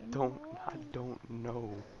 Keep telling me. I don't know.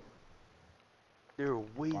 There are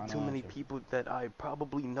way Final too many answer. people that I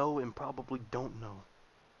probably know and probably don't know.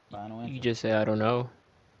 Final answer. You just say I don't know.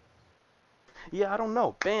 Yeah, I don't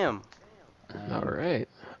know. Bam. And All right.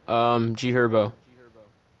 G Herbo.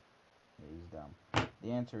 yeah, he's dumb.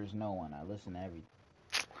 The answer is no one. I listen to everything.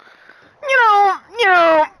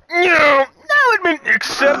 That would have been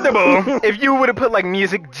acceptable if you would have put like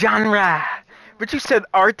music genre, but you said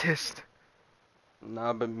artist.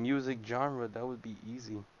 Nah, but music genre, that would be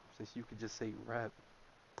easy since you could just say rap.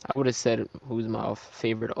 I would have said who's my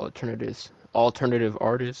favorite alternative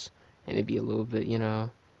artist, and it'd be a little bit,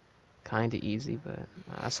 kind of easy. But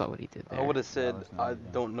I saw what he did there. I would have said it's not I easy.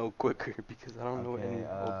 don't know quicker because I don't know Okay, any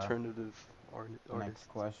alternative artists. Next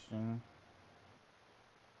question.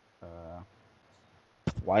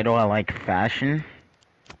 Why do I like fashion?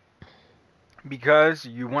 Because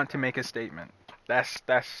you want to make a statement. That's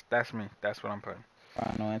me. That's what I'm putting.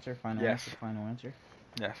 Final answer. Final Yes. answer. Final answer.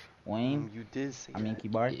 Yes. Wayne, You did say I mean that.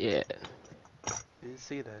 Kibar. Yeah. You did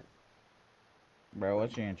say that. Bro,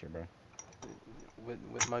 what's your answer, bro?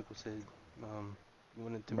 What Michael said. You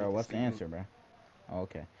wanted to make Bro, a what's the statement. answer, bro? Oh,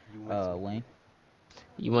 okay. You went to. Wayne.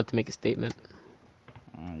 You want to make a statement?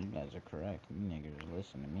 You guys are correct. You niggas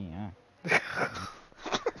listen to me, huh?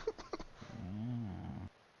 Yeah.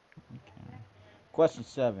 Okay. Question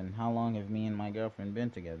 7. How long have me and my girlfriend been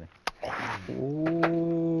together?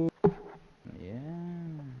 Ooh. Yeah.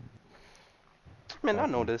 Man, I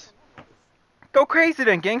Talk to know me. this. Go crazy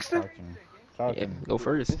then, gangster. Talk to me. Talk Yeah, to me. go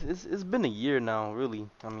first. It's been a year now, really.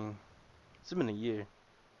 I mean, it's been a year.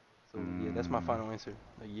 So yeah, that's my Mm, final answer.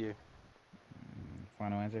 A year.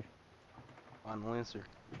 Final answer? Final answer.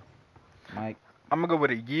 Mike? I'm gonna go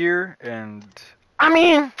with a year, and I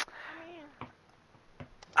mean,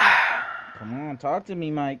 Come on, talk to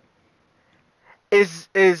me, Mike. is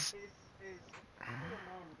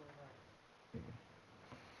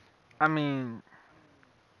I mean,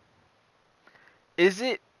 is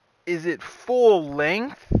it full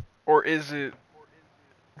length or is it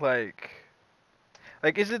like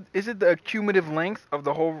is it the cumulative length of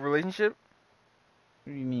the whole relationship?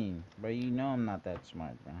 What do you mean? Bro, you know I'm not that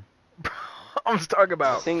smart, bro. I'm just talking I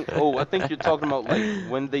about. think. Oh, I think you're talking about like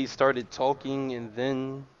when they started talking and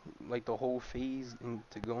then like the whole phase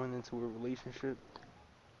into going into a relationship.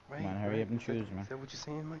 Come Right, on, hurry right. up and Is that, choose, is man. that what you're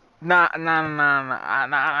saying, Mike? Nah.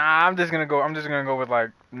 I'm just gonna go with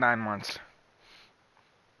like 9 months.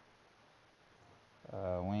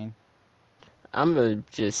 Wayne? I'm gonna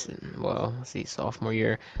just, well, let's see, sophomore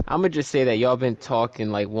year. I'm gonna just say that y'all been talking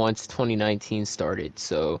like once 2019 started.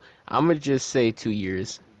 So I'm gonna just say 2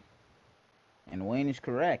 years. And Wayne is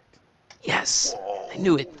correct. Yes, I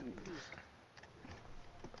knew it.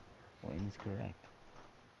 Wayne is correct.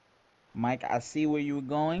 Mike, I see where you were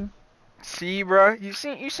going. See, bro, you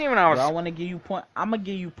see when I Bro, I was. want to give you point. I'm going to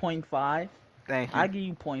give you 0.5. Thank I you, give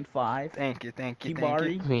you 0.5. thank you.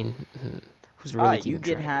 Kibari. I mean, who's really Alright, you keeping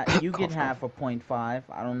get track? you get Cough, cough. half a 0.5.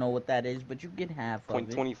 I don't know what that is, but you get half of Point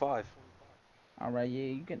it. 25. Alright,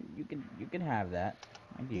 yeah, you can have that.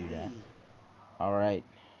 I give you that. Yay. Alright.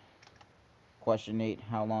 Question 8.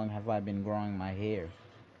 How long have I been growing my hair?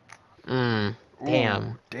 Ooh,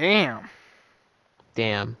 Damn, damn.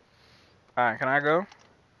 damn. All right, can I go?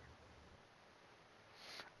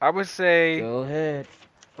 I would say Go ahead.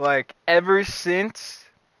 like ever since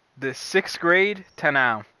the 6th grade to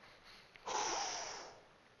now.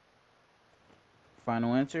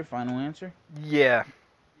 Final answer? Final answer? Yeah.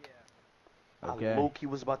 I Okay. low-key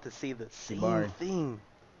was about to say the same Kibari. thing.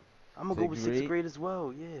 I'm gonna go with Sixth sixth grade? grade as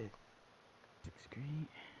well. Yeah. 6th grade?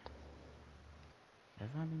 Have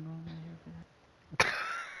I been growing my hair for that?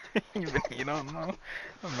 You don't know?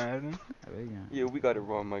 Imagine. I really don't. Yeah, we got it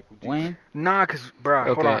wrong, Michael. Wayne? Nah, cause bruh,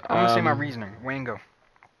 hold Okay, on. I'm gonna say my reasoning. Wayne, go.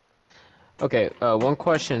 okay, one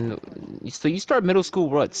question. So you start middle school,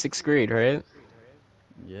 what, 6th grade, right?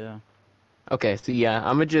 Yeah. Okay, so yeah,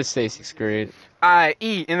 I'm gonna just say 6th grade. Alright,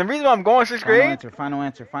 E. And the reason why I'm going sixth Final grade. answer. Final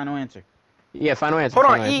answer. Final answer. Yeah, final answer, Hold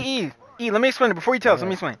on, final answer. Let me explain it before you Go tell us. Let ahead.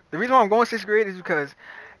 me explain. The reason why I'm going 6th grade is because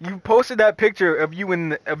you posted that picture of you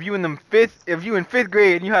in in 5th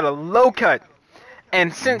grade, and you had a low cut.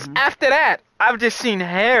 And since Mm-hmm. after that, I've just seen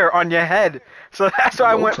hair on your head. So that's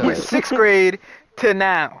why I Low went with cut. 6th grade to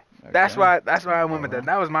now. That's Okay. why I went with that. Alright.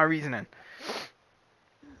 That was my reasoning.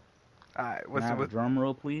 Alright, Can I have a drum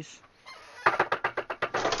roll, please?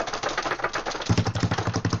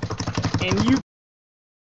 And you.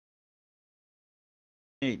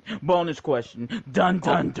 Bonus question. Dun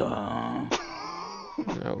dun dun.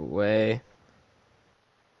 No way.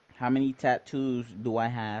 How many tattoos do I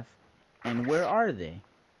have, and where are they?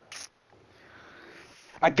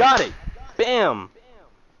 I got it. Bam.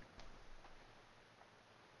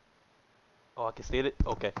 Oh, I can state it.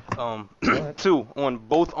 Okay. Go ahead. 2 on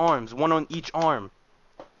both arms, 1 on each arm.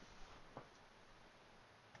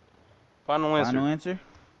 Final answer. Final answer.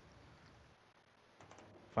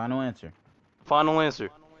 Final answer. Final answer.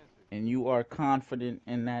 And you are confident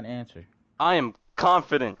in that answer. I am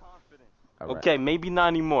confident. All right. Okay, maybe not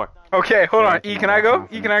anymore. Okay, hold Shout on. out to E, my can guy I go? E,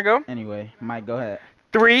 Confident. can I go? Anyway, Mike, go ahead.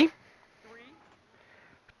 3,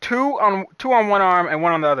 2 on one arm and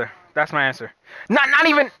 1 on the other. That's my answer. Not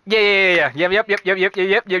even. Yeah. Yep.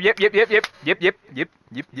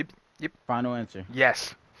 Final answer.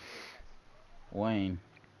 Yes. Wayne.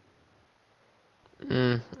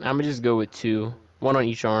 I'm gonna just go with 2. 1 on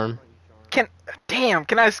each arm. Can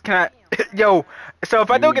I? Yo. So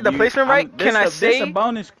if I don't get the placement right, can I This say?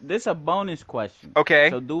 a bonus question. Okay.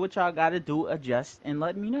 So do what y'all gotta do, adjust, and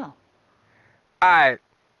let me know. Alright.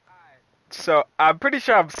 So I'm pretty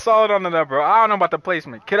sure I'm solid on the number. I don't know about the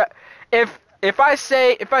placement. If if I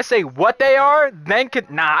say what they are, then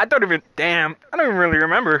I don't even really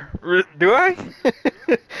remember. Do I?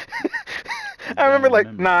 I remember like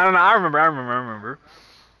remember. no, I remember.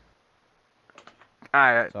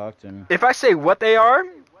 Alright. Talk to me. If I say what they are,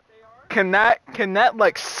 can that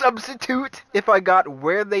like substitute if I got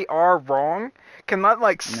where they are wrong? Can that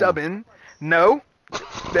like sub in? No?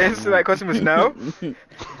 The answer to that question was no?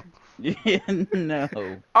 Yeah, no.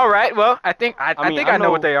 Alright, well, I think I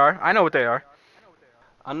know what they are. I know what they are.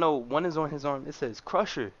 I know one is on his arm. It says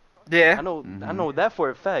Crusher. Yeah. I know that for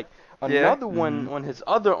a fact. Yeah. Another one on his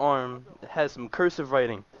other arm has some cursive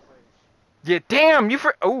writing. Yeah, damn,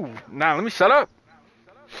 let me shut up.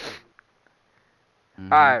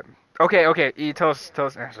 Alright. Okay, E, tell us the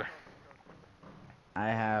answer. I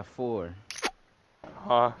have 4.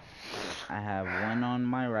 Huh? I have one on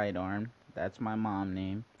my right arm. That's my mom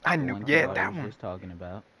name. I The knew, one yeah, Kawhi that was one. just talking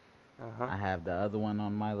about. Uh-huh. I have the other one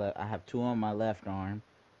on my left. I have 2 on my left arm,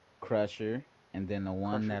 Crusher, and then the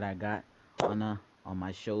one Crusher. that I got on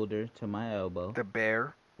my shoulder to my elbow, The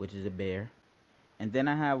bear. which is a bear. And then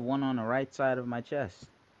I have one on the right side of my chest.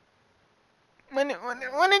 When did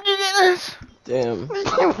you get this? Damn. I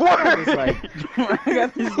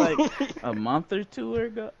got this like a month or 2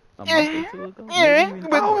 ago. Yeah, Maybe even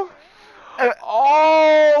but- 2.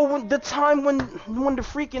 The time when the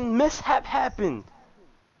freaking mishap happened.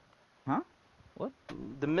 Huh? What?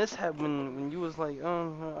 The mishap when you was like,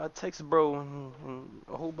 I text bro and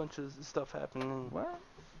a whole bunch of stuff happened and What?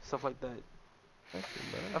 stuff like that. That's it,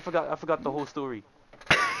 bro. I forgot the whole story.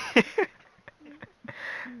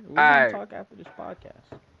 We're gonna Alright. talk after this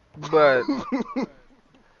podcast. But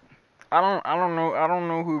I don't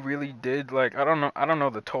know who really did like I don't know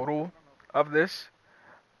the total of this.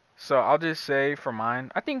 So I'll just say for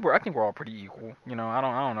mine, I think we're all pretty equal. You know, I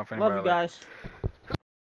don't know if anybody Love you guys.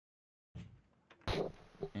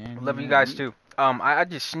 Love you guys too. I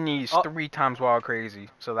just sneezed 3 times while crazy,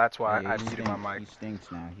 so that's why I muted my mic. He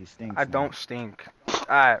stinks now. He stinks. I now. don't stink.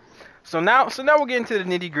 Alright. So now we'll get into the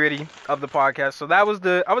nitty gritty of the podcast. So I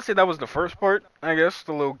would say that was the first part, I guess,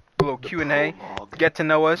 the little Q&A. Get to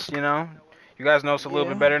know us, you know. You guys know us a little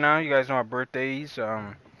bit better now. You guys know our birthdays,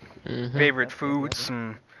 favorite foods,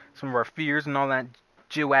 some of our fears and all that I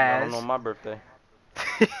jazz. don't know my birthday.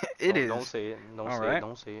 It is. Don't say it. Don't say Alright. it.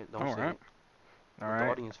 Don't say it. Don't say Alright. it. Let the Alright.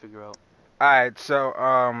 audience figure out. Alright,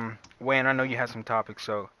 so Wayne, I know you had some topics,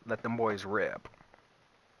 so let them boys rip.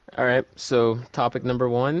 All right. So topic number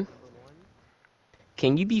 1.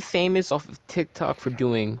 Can you be famous off of TikTok for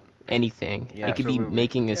doing anything? Yeah, it could be absolutely.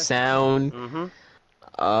 making a sound. Mm-hmm.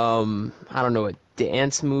 I don't know, a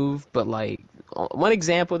dance move, but like one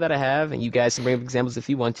example that I have, and you guys can bring up examples if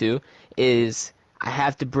you want to, is I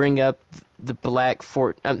have to bring up the black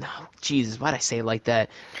Jesus, why'd I say it like that?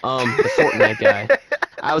 The Fortnite guy.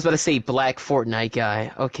 I was about to say black Fortnite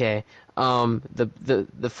guy. Okay. The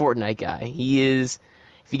Fortnite guy. He is.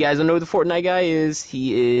 If you guys don't know who the Fortnite guy is,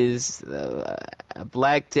 he is a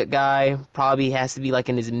black guy, probably has to be like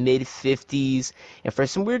in his mid-50s, and for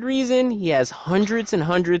some weird reason, he has hundreds and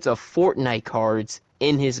hundreds of Fortnite cards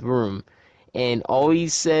in his room, and all he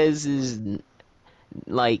says is,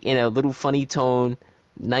 like, in a little funny tone,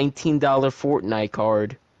 $19 Fortnite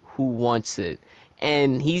card, who wants it?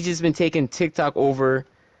 And he's just been taking TikTok over,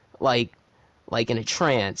 like in a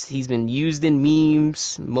trance. He's been used in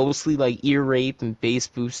memes, mostly like ear rape and bass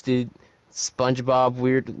boosted SpongeBob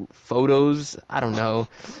weird photos. I don't know.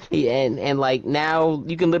 And like now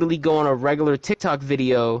you can literally go on a regular TikTok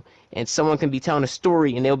video and someone can be telling a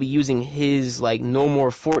story and they'll be using his like no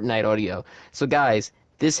more Fortnite audio. So guys,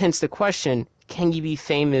 this hints the question, can you be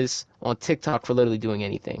famous on TikTok for literally doing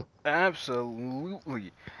anything?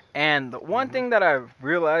 Absolutely. And the one thing that I've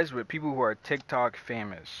realized with people who are TikTok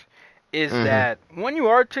famous is that when you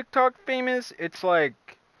are TikTok famous, it's like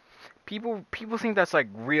people think that's like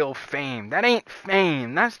real fame. That ain't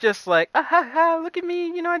fame. That's just like, ah ha ha, look at me,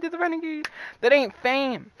 you know, I did the renegade. That ain't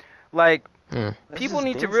fame. Like people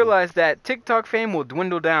need to realize that TikTok fame will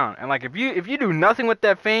dwindle down. And like if you do nothing with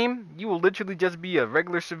that fame, you will literally just be a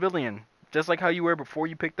regular civilian. Just like how you were before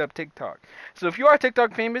you picked up TikTok. So if you are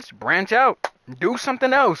TikTok famous, branch out. Do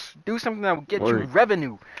something else. Do something that will get you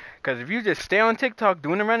revenue. Because if you just stay on TikTok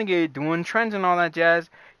doing the renegade, doing trends and all that jazz,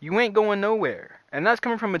 you ain't going nowhere. And that's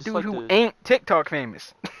coming from a dude who ain't TikTok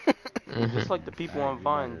famous. Just like the people on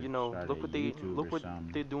Vine, you know, Start look a what YouTube or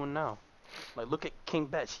something. they're doing now. Like look at King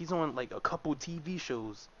Batch. He's on like a couple TV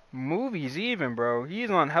shows. Movies even, bro.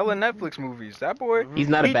 He's on hella Netflix movies. That boy. He's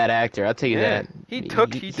not a bad actor, I'll tell you that. He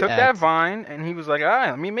took that acts. Vine and he was like, alright,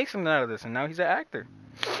 let me make something out of this. And now he's an actor.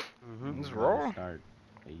 It's raw.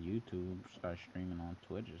 Hey, YouTube, start streaming on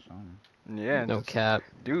Twitch or something. Yeah, No just cap.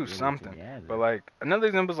 do Get it something. together. But like another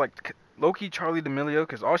example is like low-key Charlie D'Amelio,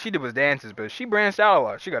 because all she did was dances, but she branched out a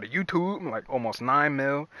lot. She got a YouTube, like almost 9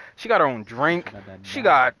 mil. She got her own drink. She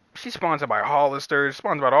got that She's bag. sponsored by Hollister,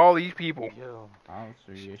 sponsored by all these people. Yo,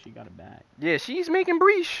 Hollister, yeah, she got a bag. Yeah, she's making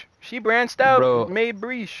breesh. She branched out, Bro, made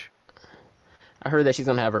breesh. I heard that she's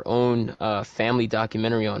gonna have her own family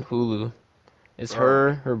documentary on Hulu. It's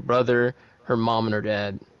Bro. her brother, her mom, and her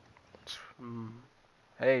dad. mm,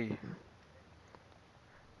 Hey,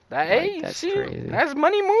 that Like, that's see, crazy. that's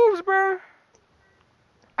money moves, bro.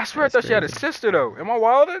 I swear That's I thought she had a crazy. sister though. Am I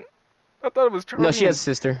wildin'? I thought it was Charlie. No, she has a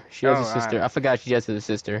sister. She has Oh, a sister. alright. I forgot she has a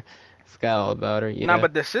sister. I forgot all about her. Yeah. Nah,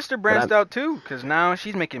 but the sister But branched out too, cause now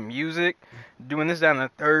she's making music, doing this, that, and the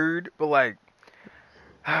third. But like,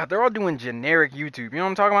 they're all doing generic YouTube. You know what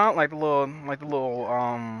I'm talking about? Like the little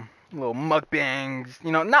mukbangs.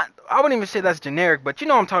 You know, not. I wouldn't even say that's generic, but you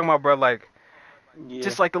know what I'm talking about, bro. Like, yeah.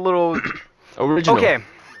 just like the little. Original. Okay,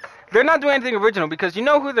 they're not doing anything original because you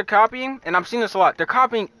know who they're copying, and I've seen this a lot. They're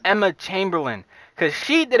copying Emma Chamberlain, cause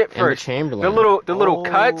she did it Emma first. Chamberlain. The little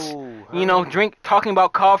cuts. You know, her. talking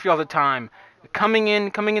about coffee all the time. Coming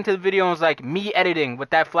into the video and was like me editing with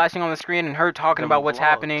that flashing on the screen and her talking about what's Vlogs.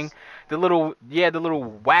 happening. The little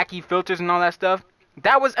wacky filters and all that stuff.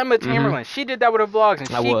 That was Emma Chamberlain. She did that with her vlogs, and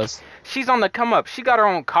I was. she's on the come up. She got her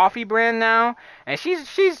own coffee brand now, and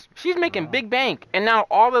she's making big bank. And now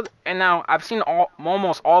I've seen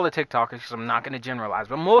almost all the TikTokers. 'Cause I'm not gonna generalize,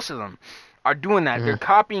 but most of them are doing that. They're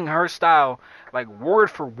copying her style like word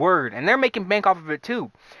for word, and they're making bank off of it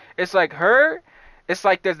too. It's like her. It's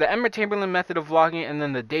like there's the Emma Chamberlain method of vlogging, and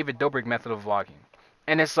then the David Dobrik method of vlogging.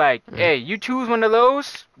 And it's like, hey, you choose one of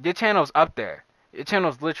those, your channel's up there. Your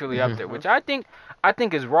channel's literally up there, which I think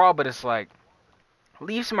is raw, but it's like,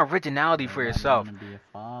 leave some originality for yourself. Wanna be a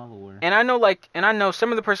follower. And I know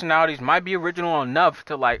some of the personalities might be original enough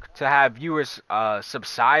to have viewers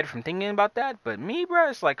subside from thinking about that, but me, bro,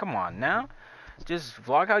 it's like, come on now, just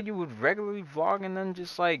vlog how you would regularly vlog, and then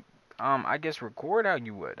just like, I guess record how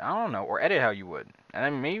you would, I don't know, or edit how you would, and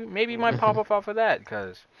then maybe it might pop up off of that,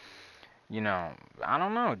 because, you know, I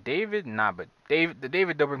don't know, the David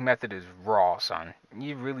Dobrik method is raw, son.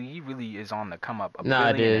 He really is on the come up, a Nah,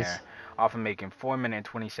 it billionaire is. off of making 4-minute and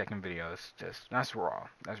 20-second videos. That's raw.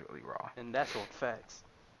 That's really raw. And that's all facts.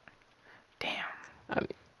 Damn.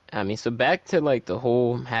 I mean, so back to like the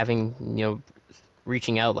whole having,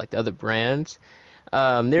 reaching out like the other brands.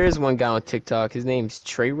 There is one guy on TikTok. His name's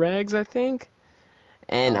Trey Rags, I think.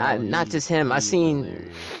 And not just him. I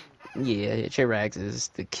seen, yeah, Trey Rags is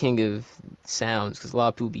the king of sounds because a lot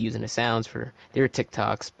of people be using the sounds for their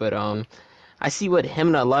TikToks. But I see what him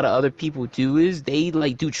and a lot of other people do is they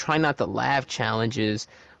like do try not to laugh challenges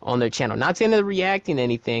on their channel. Not saying they're reacting to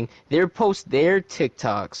anything. They post their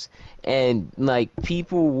TikToks and like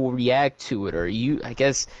people will react to it, or I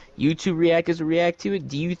guess YouTube reactors will react to it.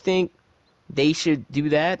 Do you think they should do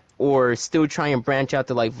that, or still try and branch out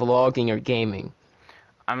to like vlogging or gaming?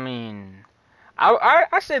 I mean,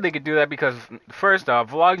 I say they could do that because first off,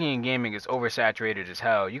 vlogging and gaming is oversaturated as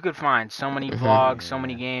hell. You could find so many vlogs, so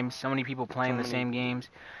many games, so many people playing the same games.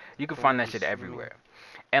 You could find that shit everywhere.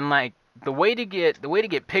 And like the way to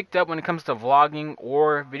get picked up when it comes to vlogging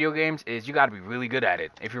or video games is you got to be really good at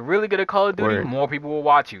it. If you're really good at Call of Duty, Word. more people will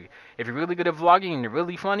watch you. If you're really good at vlogging and you're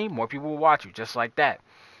really funny, more people will watch you, just like that.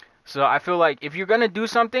 So I feel like if you're gonna do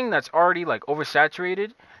something that's already like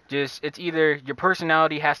oversaturated, it's either your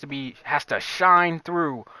personality has to shine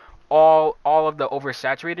through all of the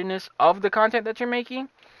oversaturatedness of the content that you're making,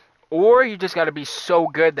 or you just got to be so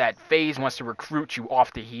good that FaZe wants to recruit you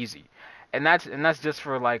off the Heezy. And that's just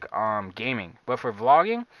for like gaming. But for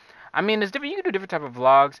vlogging, I mean, it's different. You can do different type of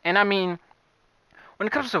vlogs, and I mean, when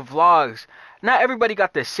it comes to vlogs, not everybody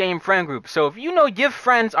got the same friend group. So if you know your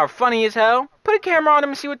friends are funny as hell, put a camera on them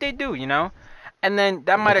and see what they do, you know? And then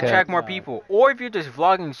that might Okay. attract more people. Or if you're just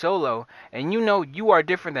vlogging solo and you know you are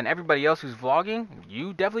different than everybody else who's vlogging,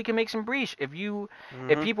 you definitely can make some breach. If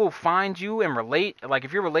people find you and relate, like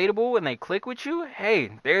if you're relatable and they click with you, hey,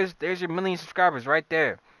 there's your million subscribers right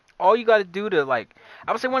there. All you got to do to like,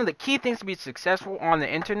 I would say one of the key things to be successful on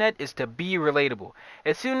the internet is to be relatable.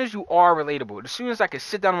 As soon as you are relatable, as soon as I can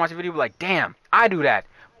sit down and watch a video, be like, damn, I do that.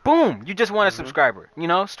 Boom, you just won a subscriber. You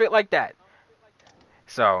know, straight like that.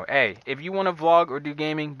 So, hey, if you want to vlog or do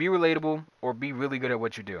gaming, be relatable or be really good at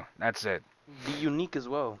what you do. That's it. Be unique as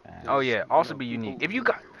well. Oh yeah, also be unique. If you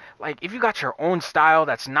got your own style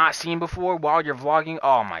that's not seen before while you're vlogging,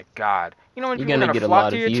 oh my god. You know when You're people are gonna gonna get a flock lot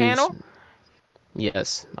to of your views. channel?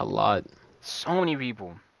 Yes, a lot. So many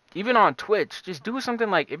people. Even on Twitch, just do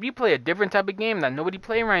something like if you play a different type of game that nobody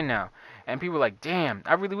playing right now, and people are like, damn,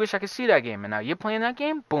 I really wish I could see that game. And now you're playing that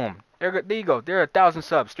game, boom, there you go. There are 1,000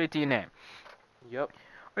 subs straight to your name. Yep.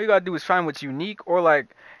 All you gotta do is find what's unique, or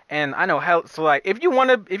like, and I know how. So like, if you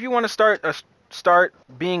wanna start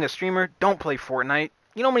being a streamer, don't play Fortnite.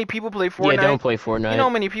 You know how many people play Fortnite? Yeah, don't play You know how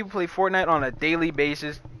Fortnite. many people play Fortnite on a daily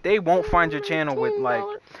basis? They won't find your channel with like,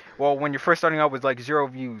 well, when you're first starting out with like 0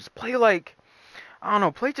 views. Play like, I don't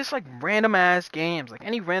know, play just like random ass games, like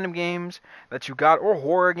any random games that you got, or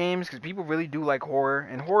horror games, because people really do like horror,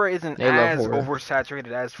 and horror isn't They love as horror.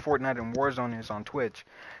 oversaturated as Fortnite and Warzone is on Twitch.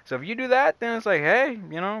 So if you do that, then it's like, hey,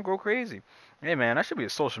 go crazy. Hey man, I should be a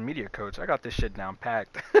social media coach. I got this shit down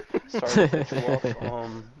packed. Sorry to cut you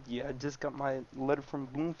off. Yeah, I just got my letter from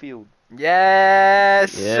Bloomfield.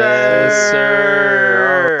 Yes, Yes, sir.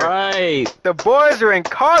 sir. All right. The boys are in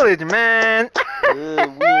college, man. We're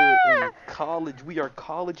in college. We are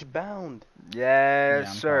college bound. Yes, Yeah,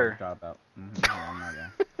 I'm sir. college dropout. Yeah, I'm not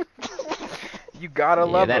gonna. You gotta Yeah,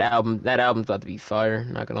 love that them. album's about to be fire.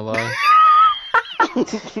 Not gonna lie.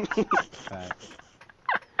 Facts.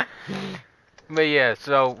 But yeah,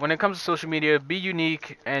 so when it comes to social media, be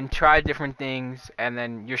unique and try different things, and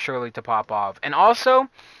then you're surely to pop off. And also,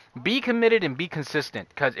 be committed and be consistent.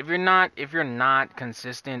 Because if you're not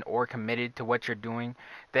consistent or committed to what you're doing,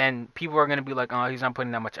 then people are gonna be like, oh, he's not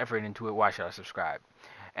putting that much effort into it. Why should I subscribe?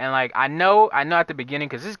 And like I know at the beginning,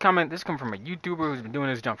 because this come from a YouTuber who's been doing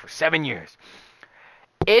this junk for 7 years.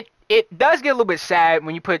 It does get a little bit sad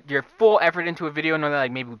when you put your full effort into a video and only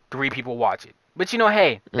like maybe 3 people watch it. But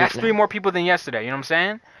hey, that's 3 more people than yesterday. You know what I'm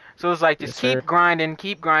saying? So it's like just Yes, keep sir. grinding,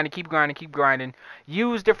 keep grinding, keep grinding, keep grinding.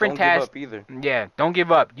 Use different Don't give tasks. up either. Yeah, don't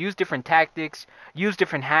give up. Use different tactics. Use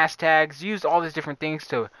different hashtags. Use all these different things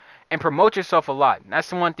and promote yourself a lot. That's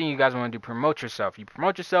the one thing you guys want to do. Promote yourself. You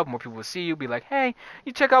promote yourself, more people will see you. Be like, hey,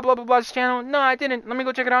 you check out blah blah blah's channel. No, I didn't. Let me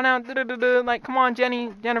go check it out now. Da-da-da-da. Like, come on,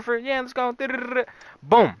 Jennifer. Yeah, let's go. Da-da-da-da.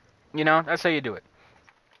 Boom. That's how you do it.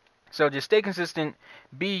 So just stay consistent,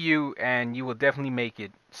 be you, and you will definitely make it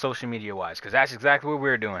social media wise. Because that's exactly what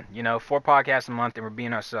we're doing. 4 podcasts a month, and we're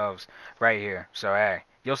being ourselves right here. So hey,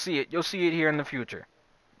 you'll see it. You'll see it here in the future.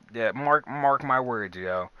 Yeah, mark my words,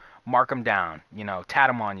 yo. Mark them down. Tat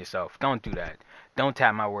them on yourself. Don't do that. Don't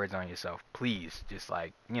tat my words on yourself, please. Just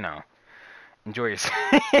like enjoy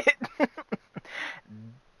yourself.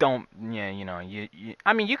 Don't. Yeah,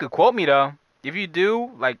 I mean, you could quote me though. If you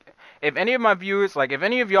do, like, if any of my viewers, like, if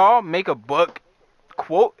any of y'all make a book,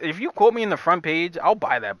 if you quote me in the front page, I'll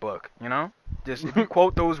buy that book, Just, if you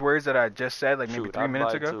quote those words that I just said, like, maybe Shoot, 3 I'd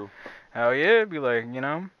minutes buy ago. too. Hell yeah, be like,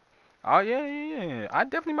 oh, yeah. I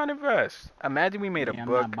definitely might invest. Imagine we made a Yeah, I'm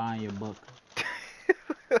book. not buying your book.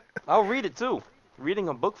 I'll read it too. Reading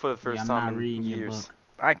a book for the first Yeah, I'm time not in reading your years. book.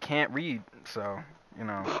 I can't read, so,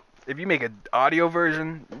 if you make an audio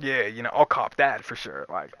version, yeah, I'll cop that for sure.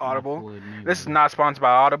 Like, Audible. This is not sponsored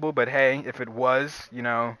by Audible, but hey, if it was,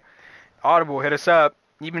 Audible, hit us up.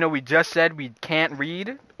 Even though we just said we can't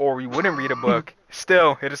read, or we wouldn't read a book,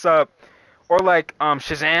 still, hit us up. Or like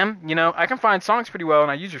Shazam, I can find songs pretty well,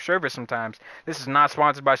 and I use your service sometimes. This is not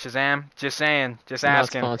sponsored by Shazam. Just saying, just Not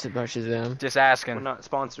asking. sponsored by Shazam. Just asking. We're not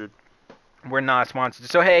sponsored. We're not sponsored.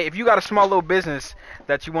 So hey, if you got a small little business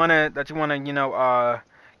that you wanna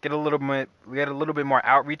get a little bit more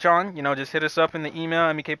outreach on, just hit us up in the email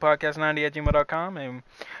mekpodcast90@gmail.com, and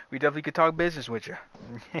we definitely could talk business with you.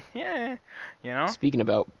 Yeah, Speaking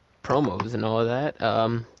about promos and all of that,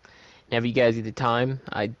 whenever you guys get the time,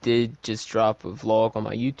 I did just drop a vlog on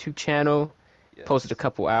my YouTube channel. Yes. Posted a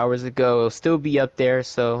couple hours ago. It'll still be up there,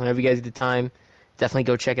 so whenever you guys get the time, definitely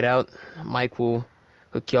go check it out. Mike will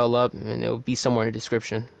hook y'all up, and it'll be somewhere in the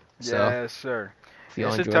description. So yes, sir. if y'all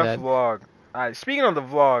It's a enjoy tough that, vlog. Alright, speaking of the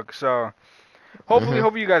vlog, so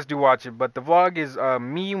hope you guys do watch it. But the vlog is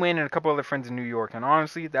me, Wayne, and a couple other friends in New York, and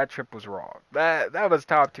honestly, that trip was raw. That was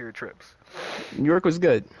top tier trips. New York was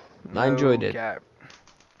good. I enjoyed it. Cap.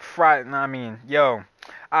 Yo.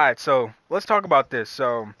 Alright, so let's talk about this.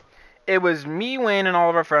 So it was me, Wayne, and all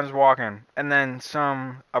of our friends walking, and then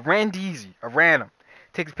a random,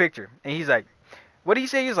 takes a picture, and he's like, what did he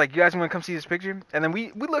say? He's like, you guys want to come see this picture? And then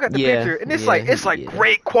we look at the Yeah, picture, and it's yeah, like yeah.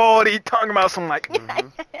 great quality, talking about some like,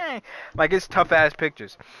 Mhm. like it's tough ass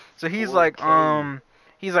pictures. So he's like, I'll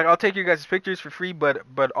take your guys' pictures for free, but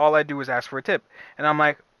all I do is ask for a tip. And I'm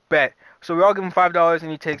like, bet. So we all give him $5,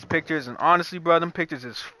 and he takes pictures. And honestly, bro, them pictures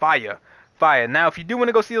is fire. Now, if you do want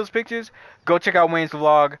to go see those pictures, go check out Wayne's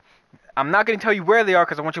vlog. I'm not going to tell you where they are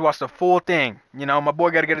because I want you to watch the full thing. My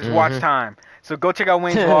boy got to get his watch time. So go check out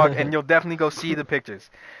Wayne's vlog, and you'll definitely go see the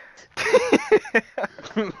pictures.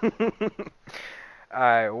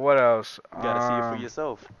 Alright, what else? You gotta see it for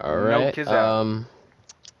yourself. All No right. kids out.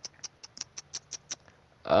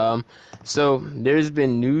 So there's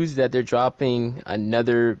been news that they're dropping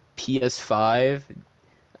another PS5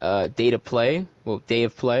 day to play, well, day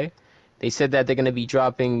of play. They said that they're gonna be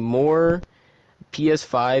dropping more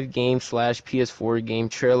PS5 game slash PS4 game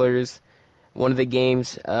trailers. One of the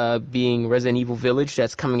games being Resident Evil Village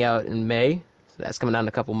that's coming out in May. So that's coming out in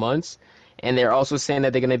a couple months. And they're also saying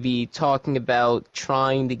that they're gonna be talking about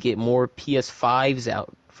trying to get more PS5s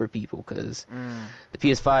out for people because the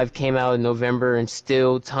PS5 came out in November and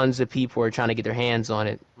still tons of people are trying to get their hands on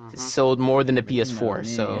it. It sold more than the But you know PS4, me.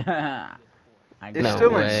 so I It's no got still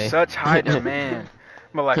in one. way. such high demand.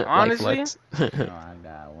 But like Like honestly, flex. You know I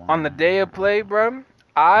got one. on the day of play, bro,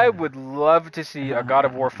 I would love to see a God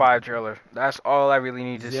of War 5 trailer. That's all I really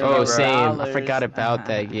need to see, Oh, bro. same. I forgot about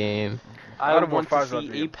that game. I God of War want to 5 is about see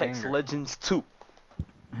to be a Apex banger. Legends 2.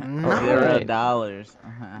 No, Alright. $0.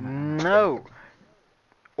 no.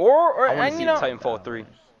 Or I want to and see you know, Titanfall 3.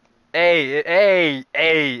 hey,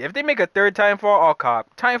 if they make a third Titanfall, I'll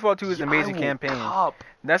cop. Titanfall 2 is an Yeah, I amazing will campaign. cop.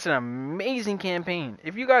 That's an amazing campaign.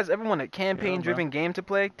 If you guys ever want a Yeah, campaign-driven game to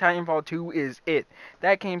play, Titanfall 2 is it.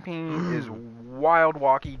 That campaign is wild,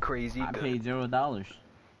 walky, crazy I good. paid $0.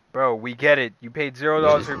 Bro, we get it. You paid $0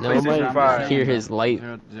 Yeah, for nobody PlayStation I'm 5. just hear saying, his bro. light.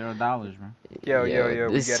 $0, bro. Yo,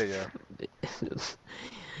 we This get it, yo.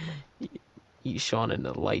 you Sean in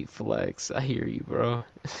the light flex. I hear you, bro.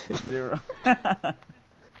 Zero.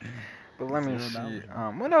 But let me $0, see.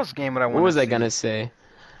 bro. What else game would I What want was to I see? gonna say?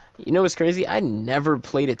 You know what's crazy? I never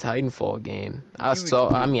played a Titanfall game. I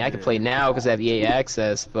mean, I can play now because I have EA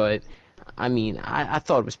access, but I mean, I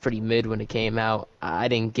thought it was pretty mid when it came out. I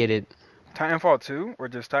didn't get it. Titanfall 2 or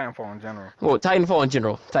just Titanfall in general? Well, Titanfall in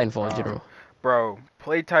general. Titanfall in Uh, general. Bro,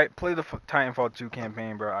 play the Titanfall 2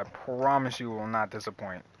 campaign, bro. I promise you will not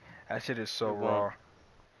disappoint. That shit is so It won't. raw.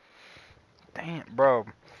 Damn, bro.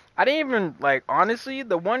 I didn't even like honestly.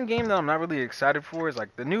 The one game that I'm not really excited for is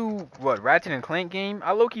like the new Ratchet and Clank game.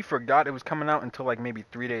 I low-key forgot it was coming out until like maybe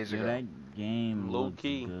 3 days Yeah, ago. that game Low looks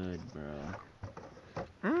key. good, bro.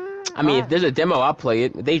 I mean, if Oh. there's a demo, I'll play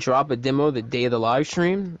it. If they drop a demo the day of the live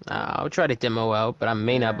stream, I'll try to demo out, but I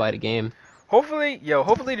may not Yeah. buy the game. Hopefully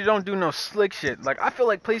they don't do no slick shit. Like I feel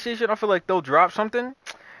like PlayStation, I feel like they'll drop something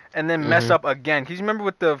and then mess Mhm. up again. Cause you remember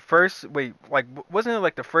with the first wasn't it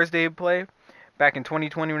like the first day of play back in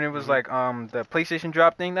 2020 when it was like the PlayStation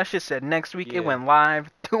drop thing? That shit said next week. It Yeah. went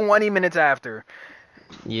live 20 minutes after.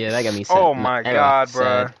 Yeah, that got me sad. Oh my That got me god,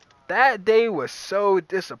 sad. bruh. That day was so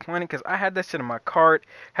disappointing because I had that shit in my cart,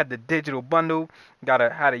 had the digital bundle,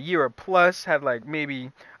 had a year of plus, had like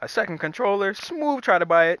maybe a second controller, smooth, try to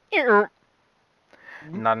buy it,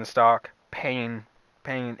 not in stock, pain.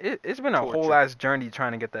 It's been a whole Torture. ass journey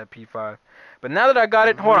trying to get that P5. But now that I got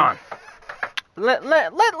it, hold on. Let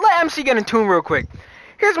MC get in tune real quick.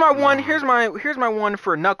 Here's my one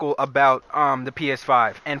for Knuckle about the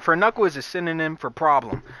PS5. And for Knuckle is a synonym for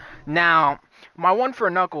problem. Now, my one for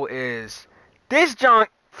Knuckle is this junk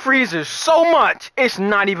freezes so much it's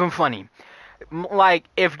not even funny. Like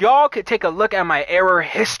if y'all could take a look at my error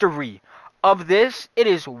history of this, it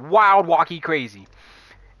is wild walkie crazy.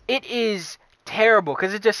 It is terrible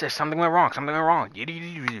because it just says something went wrong.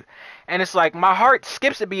 And it's like my heart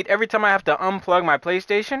skips a beat every time I have to unplug my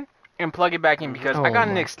PlayStation and plug it back in because Oh I got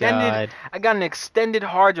an my God. extended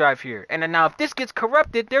hard drive here. And then now if this gets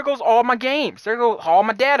corrupted, there goes all my games. There goes all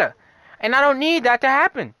my data. And I don't need that to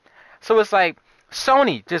happen. So it's like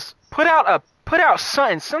Sony just put out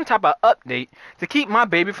some type of update to keep my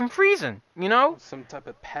baby from freezing, you know? Some type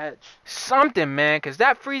of patch. Something, man, because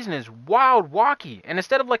that freezing is wild walkie. And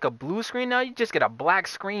instead of like a blue screen now, you just get a black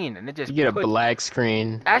screen. And it just You get a puts... black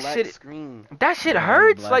screen. That Black shit, screen. that shit Yeah,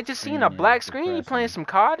 hurts. black Like just seeing a screen is black screen, you playing depressing. some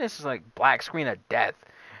COD, and it's just like black screen of death.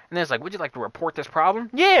 And then it's like, would you like to report this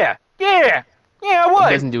problem? Yeah, I It would.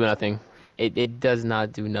 doesn't do nothing. It does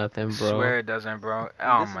not do nothing, bro. Swear it doesn't, bro.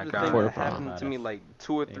 Oh This my is the god. thing Quarter that problem. happened to me like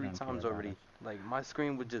 2 or They 3 don't care times about already. us. Like my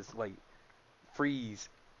screen would just like freeze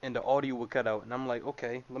and the audio would cut out, and I'm like,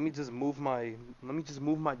 okay, let me just move my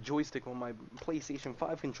joystick on my PlayStation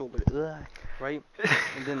 5 controller, right?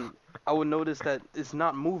 And then I would notice that it's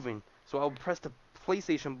not moving, so I would press the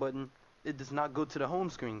PlayStation button, it does not go to the home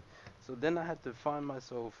screen. So then I had to find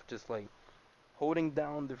myself just like holding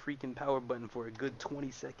down the freaking power button for a good 20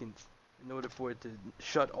 seconds in order for it to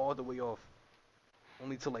shut all the way off,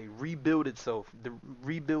 only to like rebuild itself,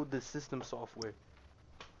 rebuild the system software.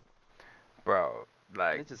 Bro, And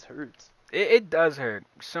like it just hurts. it does hurt.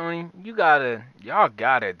 Sony, y'all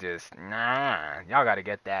gotta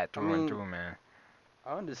get that through and mean, through, man.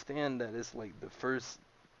 I understand that it's like the first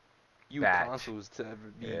few Batch. consoles to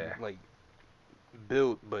ever be Yeah. like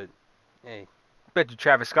built, but hey, Bet you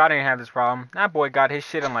Travis Scott ain't have this problem. That boy got his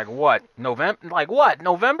shit in like what? November? Like what?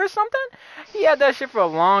 November something? He had that shit for a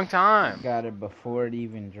long time. Got it before it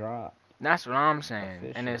even dropped. That's what I'm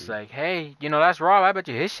saying. And it's Officially. like, hey, that's Rob. I bet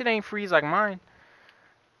you his shit ain't freeze like mine.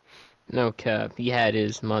 No cap. He had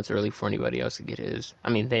his months early before anybody else could get his. I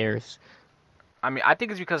mean, theirs. I mean, I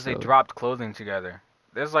think it's because they So, dropped clothing together.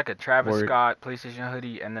 There's like a Travis word. Scott PlayStation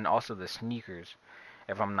hoodie and then also the sneakers,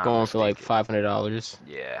 if I'm not Going for like mistaken. $500.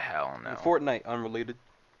 Yeah, hell no. And Fortnite, unrelated.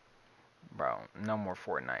 Bro, no more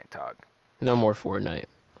Fortnite talk. No more Fortnite.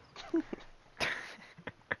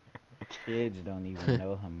 Kids don't even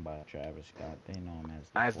know him by Travis Scott. They know him As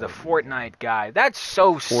as the the Fortnite guy. That's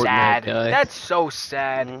so Fortnite sad. guy. That's so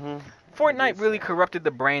sad. Mm-hmm. Fortnite really corrupted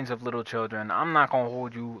the brains of little children. I'm not gonna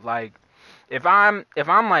hold you like if I'm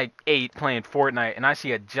like 8 playing Fortnite and I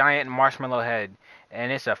see a giant marshmallow head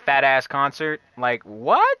and it's a fat ass concert, like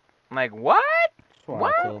what? Like what? That's why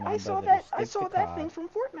What? I told my I saw brother that. to I stick saw to that COD. thing from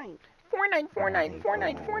Fortnite.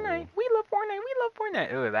 Fortnite. We love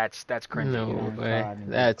Fortnite. Ooh, that's cringy. No on way. COD and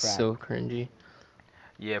do That's crack. so cringy.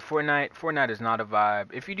 Yeah, Fortnite is not a vibe.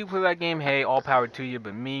 If you do play that game, hey, all power to you,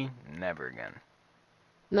 but me, never again.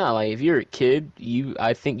 No, like if you're a kid,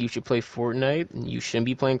 I think you should play Fortnite. And you shouldn't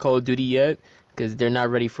be playing Call of Duty yet, because they're not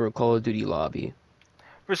ready for a Call of Duty lobby.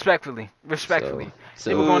 Respectfully. So,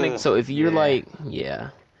 They were so, going to so if you're yeah. like, yeah.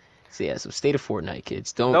 So yeah, so stay to Fortnite,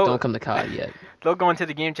 kids. Don't They'll, come to COD yet. they'll go into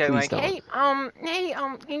the game chat Please like, don't. hey,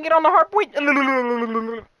 can you get on the hard point?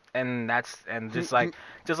 And just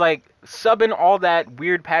like subbing all that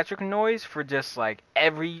weird Patrick noise for just like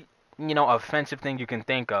every offensive thing you can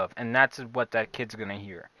think of, and that's what that kid's gonna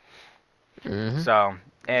hear. Hmm. So,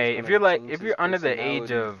 hey, He's if gonna you're change his under the age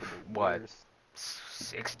personality of for the what, worst.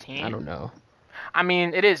 16? I don't know. I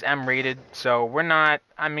mean, it is M-rated, so we're not.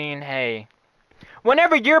 I mean, hey,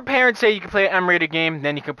 whenever your parents say you can play an M-rated game,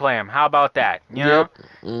 then you can play them. How about that? You know, Yep.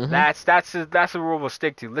 Hmm. that's the rule we'll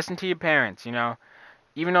stick to. Listen to your parents.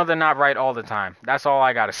 Even though they're not right all the time. That's all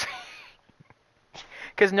I gotta say.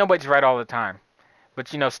 Because nobody's right all the time. But,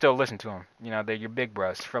 still listen to them. They're your big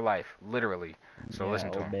bros for life, literally. So Yeah,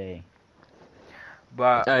 listen to them. obey.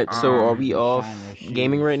 But, Alright, so are we Be off shine your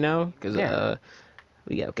gaming shoes. right now? Because, yeah.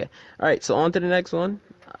 yeah, okay. Alright, so on to the next one.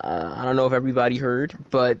 I don't know if everybody heard,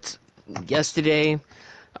 but yesterday,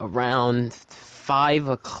 around 5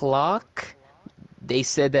 o'clock, they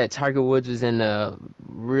said that Tiger Woods was in a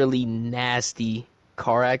really nasty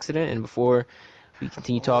car accident. And before we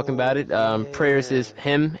continue talking about it, prayers to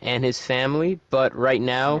him and his family. But right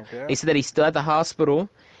now, Okay. they said that he's still at the hospital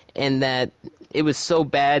and that it was so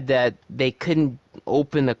bad that they couldn't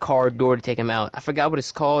open the car door to take him out. I forgot what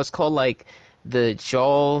it's called. It's called like the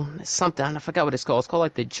jaw something. I forgot what it's called. It's called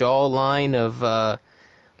like the jaw line of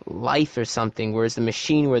life or something, where it's the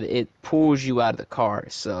machine where it pulls you out of the car.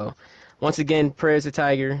 So once again, prayers to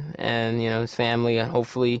Tiger and his family, and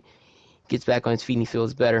hopefully gets back on his feet and he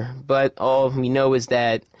feels better. But all we know is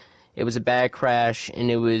that it was a bad crash and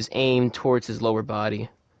it was aimed towards his lower body,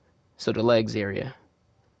 so the legs area.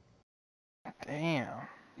 Damn.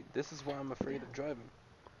 This is why I'm afraid of driving.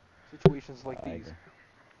 Situations like these. Tiger.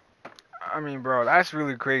 I mean, bro, that's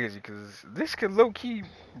really crazy because this could low-key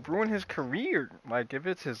ruin his career. Like, if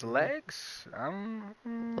it's his legs,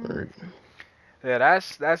 Or, yeah,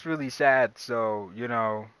 that's really sad. So,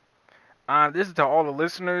 this is to all the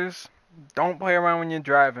listeners. Don't play around when you're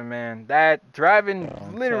driving, man. That driving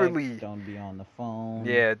Don't literally. text, don't be on the phone.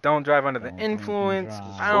 Yeah, don't drive under the Don't drink and influence.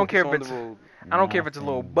 drive. I don't care if Focus it's on the road. I don't care if it's a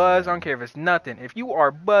little Nothing, buzz. I bro. don't care if it's nothing. If you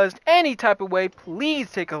are buzzed any type of way,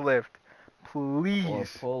 please take a lift. Or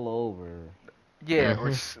Please. pull over. Yeah, or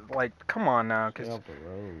Mhm. like, come on now, Stay because off the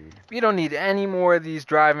road. we don't need any more of these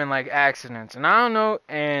driving like accidents. And I don't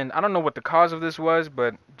know what the cause of this was,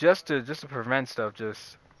 but just to prevent stuff,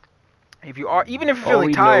 just if you are even if you're all feeling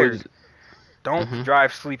we know tired, is, don't Mhm.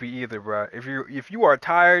 drive sleepy either, bro. If you are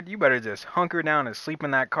tired, you better just hunker down and sleep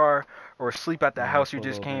in that car or sleep at the Yeah, house you pull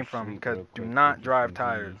just over, came from. sleep Because real do quick, not get you drive some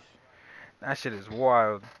tired. Z's. That shit is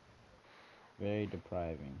wild. Very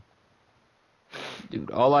depriving. dude,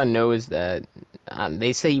 all I know is that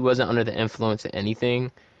they say he wasn't under the influence of anything.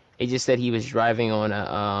 They just said he was driving on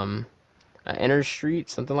a inner street,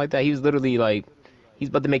 something like that. He was literally like, he's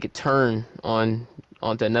about to make a turn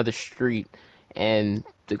onto another street, and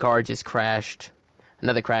the car just crashed.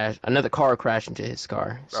 Another car crashed into his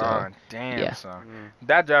car. So Oh, damn, yeah, son. Mm.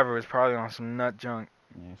 That driver was probably on some nut junk.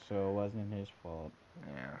 Yeah, so it wasn't his fault.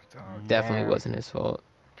 Yeah, so, definitely damn. wasn't his fault.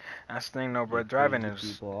 That's the thing, though, bro. Get Driving crazy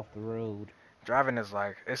is people off the road.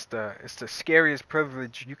 like it's the scariest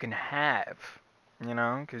privilege you can have.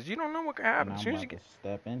 Because you don't know what can And happen. I'm about to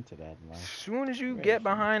step into that As life. soon as you Very get soon.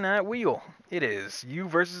 behind that wheel, it is you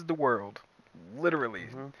versus the world. Literally,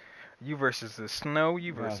 Hmm. you versus the snow,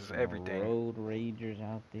 you Got versus some everything. road ragers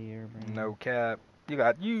out there, man. No cap.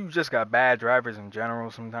 You just got bad drivers in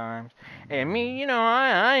general sometimes. And me,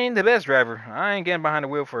 I ain't the best driver. I ain't getting behind the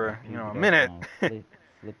wheel for, Got people a that's minute. gonna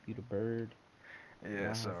flip you the bird. Yeah,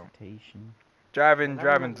 No so hesitation. And I remember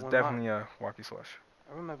driving's when definitely a walkie slush.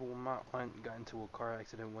 my aunt got into a car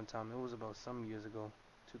accident one time. It was about some years ago,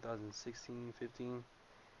 2016, 15,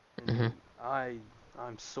 Hmm. and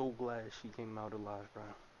I'm so glad she came out alive, bro.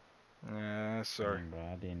 Yeah, sorry. Damn, bro,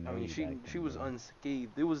 I didn't I know mean, you she back she then, was bro.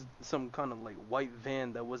 unscathed. There was some kind of like white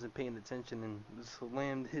van that wasn't paying attention and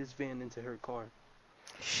slammed his van into her car.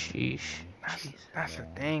 Sheesh. That's Jesus. that's the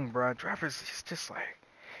Bro. thing, bro. Drivers is just like,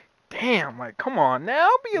 damn, like come on now,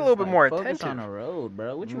 be a little Just bit like more focus on attentive. the road,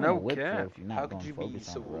 bro. What you want to No whip for cap. if you're not How could gonna you be focus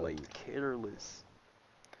so on the road? like careless?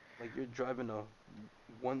 Like you're driving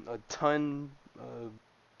a ton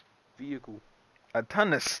vehicle, A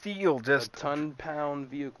ton of steel a just ton-pound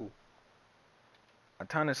vehicle. a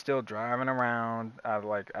ton of steel driving around at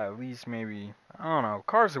like at least maybe I don't know.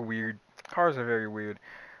 Cars are weird. Cars are very weird.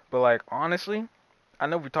 But like honestly, I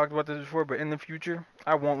know we talked about this before, but in the future,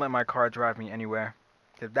 I won't let my car drive me anywhere.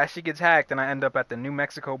 If that shit gets hacked and I end up at the New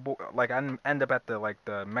Mexico like end up at the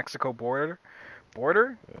the Mexico border,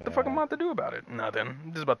 what the fuck am I Yeah. about to do about it? Nothing.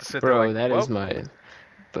 I'm just about to sit there Bro, like, that is well, my.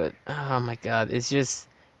 But oh my God, it's just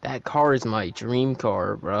that car is my dream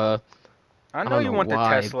car, bro. I I know don't you know want the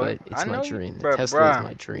why, Tesla. but I it's my know you, dream. The but Tesla is bruh,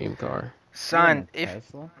 my dream car. You want a son, if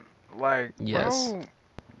Tesla? like, Yes, bro, I'm that's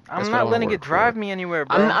what I not want to letting it work for. drive me anywhere,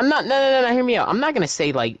 I'm bro. I'm not no, hear me out. I'm not gonna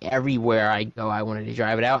say like everywhere I go I wanted to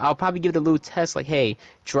drive it out. I'll probably give it a little test like, hey,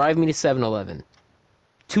 drive me to 7-Eleven.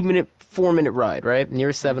 2 minute, 4 minute ride, right? Near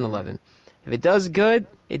Hmm. 7-Eleven. If it does good,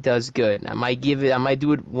 it does good. I might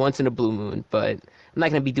do it once in a blue moon, but I'm not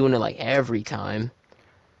gonna be doing it like every time.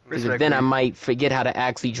 Because if then I Respectfully, might forget how to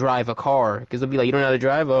actually drive a car. Because they'll be like, you don't know how to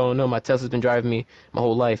drive? Oh no, my Tesla's been driving me my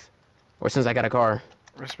whole life, or since I got a car, or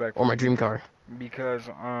my respectfully, dream car. because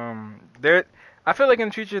there, I feel like in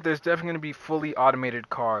the future there's definitely gonna be fully automated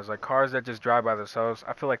cars, like cars that just drive by themselves.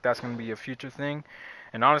 I feel like that's gonna be a future thing.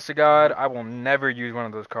 And honest to God, Hmm. I will never use one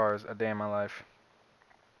of those cars a day in my life.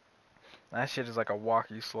 That shit is like a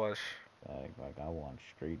walkie slush. Like I want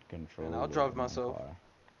street And control I'll over drive my myself. car.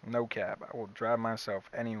 No cap. I will drive myself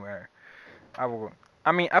anywhere. I will.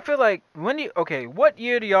 I mean, I feel like okay, what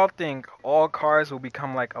year do y'all think all cars will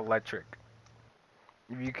become like electric?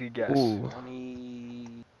 If you could guess. Ooh.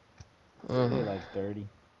 20. Say Uh, like 30,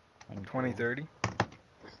 2030, 2030?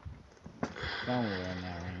 somewhere in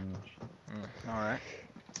that range. All right.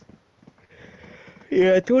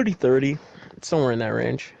 yeah, 2030, somewhere in that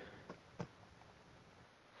range.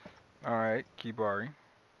 All right. Kibari.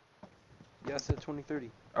 Yeah, I said 2030.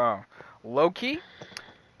 Oh, low key.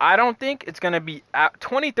 I don't think it's gonna be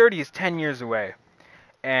 2030 is 10 years away,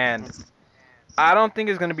 and Hmm. I don't think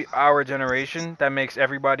it's gonna be our generation that makes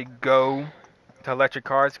everybody go to electric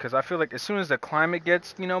cars. Because I feel like as soon as the climate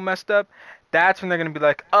gets messed up, that's when they're gonna be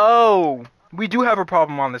like, oh, we do have a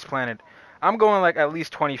problem on this planet. I'm going like at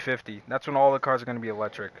least 2050. That's when all the cars are gonna be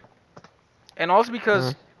electric. And also Uh,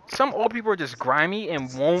 because some old people are just grimy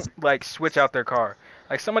and won't like switch out their car.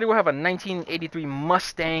 Like somebody will have a 1983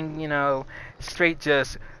 Mustang, straight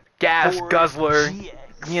just gas Ford guzzler, you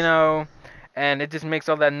GX. know, and it just makes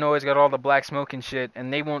all that noise, got all the black smoke and shit,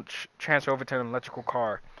 and they won't transfer over to an electrical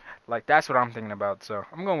car. Like that's what I'm thinking about. So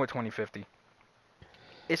I'm going with 2050.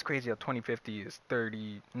 It's crazy how 2050 is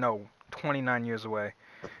 29 years away.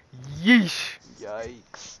 Yeesh.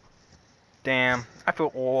 Yikes. Damn, I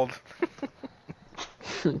feel old.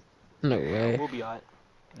 no Oh, way. we'll be alright.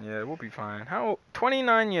 Yeah, we'll be fine.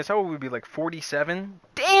 29 years? How old would we be? Like 47?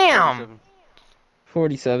 Damn! 47.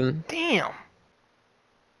 47. Damn!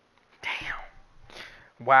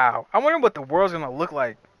 Damn! Wow. I wonder what the world's gonna look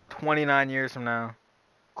like 29 years from now.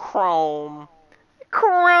 Chrome.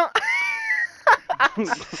 Crunk!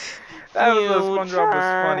 That was SpongeBob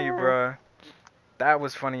was funny, Future. bruh. That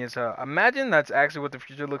was funny as hell. Imagine that's actually what the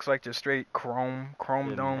future looks like, just straight chrome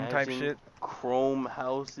dome type Imagine shit. chrome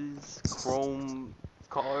houses, chrome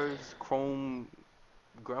cars, chrome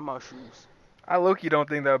grandma shoes. I low-key don't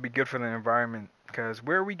think that would be good for the environment, because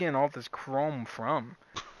where are we getting all this chrome from?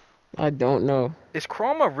 I don't know. Is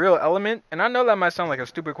chrome a real element? And I know that might sound like a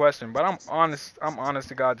stupid question, but I'm honest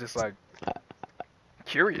to God, just like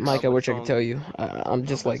curious. Mike, I Put wish it I could on. tell you. I'm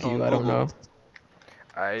just Put like it you. on I don't Google. know.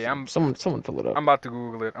 I am Someone pull it up. I'm about to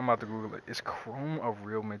Google it. I'm about to Google it. Is chrome a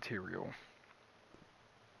real material?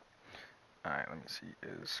 Alright, let me see.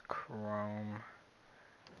 Is chrome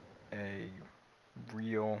a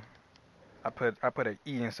real I put a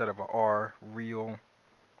E instead of a R, real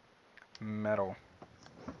metal.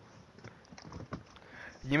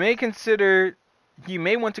 You may consider, you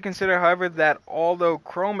may want to consider, however, that although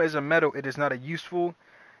chrome is a metal, it is not useful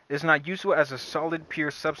as a solid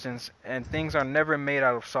pure substance, and things are never made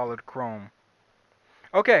out of solid chrome.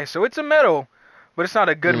 Okay, so it's a metal, but it's not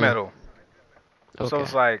a good Mm, metal. So okay.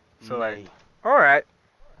 it's like, Nay. all right.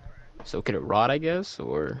 So could it rot, I guess,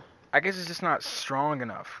 or I guess it's just not strong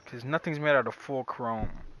enough because nothing's made out of full chrome.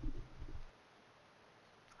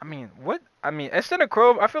 I mean, what? I mean, instead of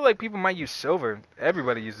chrome, I feel like people might use silver.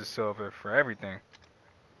 Everybody uses silver for everything.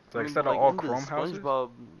 So I like, mean, instead but of like all chrome houses.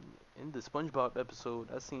 In the SpongeBob episode,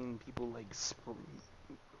 I seen people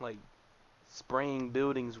like spraying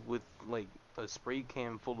buildings with like a spray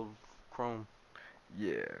can full of chrome.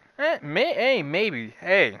 Yeah. Hey, maybe.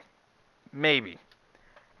 Hey, maybe.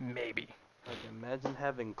 Maybe. Like, imagine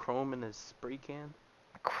having chrome in a spray can.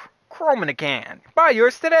 Chrome in a can. Buy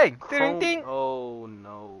yours today. Ding Chrome. ding. Oh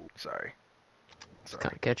no. Sorry. it's kind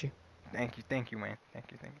Sorry. of catchy? Thank you, man. Thank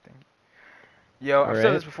you. Yo, All I've said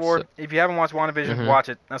right. this So, before. If you haven't watched WandaVision, mhm. watch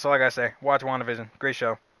it. That's all I gotta say. Watch WandaVision. Great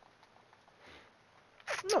show.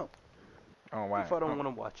 No. Oh wow. If I don't Oh, want to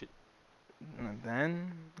watch it.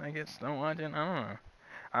 then I guess don't watch it. I don't know.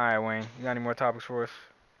 All right, Wayne. You got any more topics for us?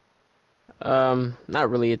 Not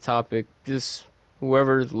really a topic. Just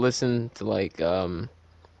whoever listened to like Tyler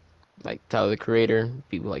the Creator,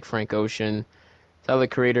 people like Frank Ocean, Tyler the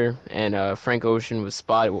Creator, and Frank Ocean was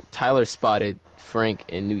spotted. Well, Tyler spotted Frank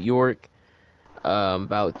in New York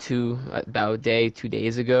about a day, 2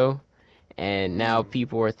 days ago, and now Mm.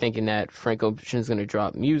 people are thinking that Frank Ocean's gonna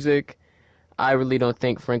drop music. I really don't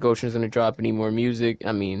think Frank Ocean's gonna drop any more music.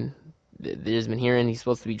 I mean, there's been hearing he's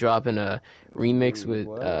supposed to be dropping a remix Wait, with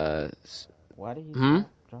what? Why did he hmm? stop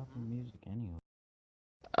dropping music anyway?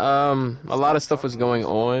 A lot of Stop stuff was dropping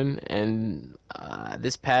going music. on, and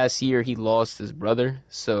this past year he lost his brother,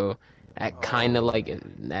 so that kind of Oh. like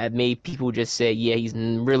that made people just say, yeah, he's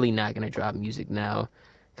really not gonna drop music now,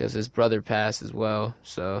 because his brother passed as well.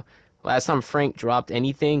 So last time Frank dropped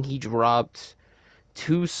anything, he dropped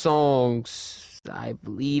two songs. I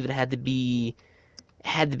believe it had to be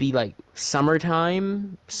like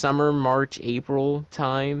summertime, summer, March, April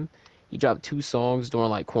time. He dropped two songs during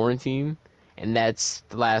like quarantine, and that's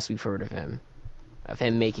the last we've heard of him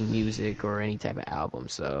making music or any type of album.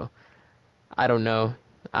 So I don't know.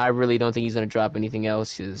 I really don't think he's gonna drop anything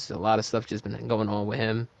else because a lot of stuff just been going on with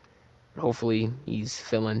him. Hopefully he's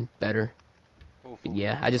feeling better. But Hopefully.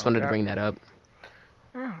 yeah, I just No wanted to cap. bring that up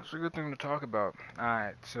Yeah, it's a good thing to talk about. All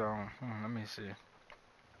right, so let me see.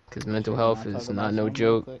 because For mental sure. Can I health talk is not about no something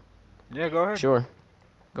real joke. quick? Yeah, go ahead. Sure,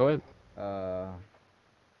 go ahead. Uh,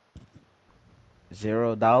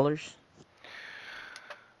 $0.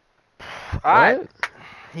 All right. What?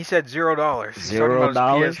 He said $0. He's talking Zero about his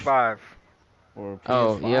dollars PS5. or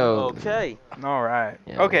Oh, PS5? yo, Okay. All right.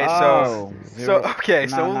 yo, Okay, Oh, zero. so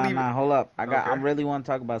Nah, we'll nah, leave it. nah. Hold up. I Okay. really want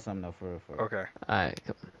to talk about something though. For Okay. alright.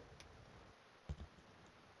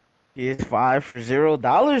 PS5 for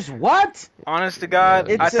 $0. What? Honest to Yeah, God,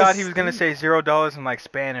 I It's a thought he was gonna Steam. say $0 in like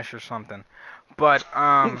Spanish or something, but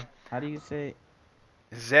How do you say?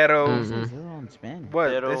 How do you zero. say mm-mm. zero in Spanish?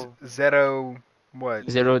 What? It's Zero. zero. What?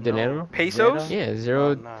 Zero No. dinero? Pesos? Zero. Yeah, Nah,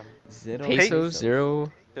 zero nah. Zero Pe- pesos, pesos.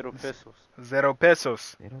 zero. Zero pesos. Zero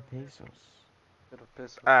pesos. Zero pesos. Zero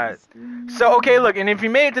pesos. Alright. So okay, look, and if you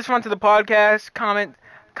made it this far to the podcast,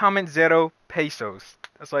 comment zero pesos.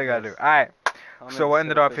 That's all you gotta do. Yes. Alright. Comment So we'll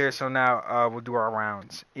end it zero off here. pesos. So now we'll do our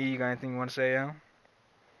rounds. E, you got anything you want to say, yeah?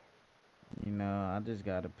 You know, I just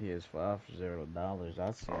got a PS5 for $0.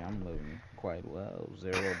 I say I'm living quite well.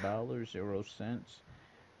 $0, 0 cents.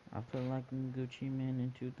 I feel like I'm Gucci Man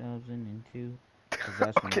in 2002, cause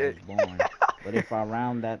that's when I Okay. was born. But if I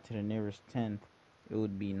round that to the nearest tenth, it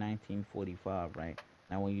would be 1945, right?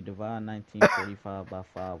 Now, when you divide 1945 by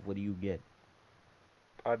 5, what do you get?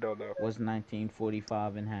 I don't know. What's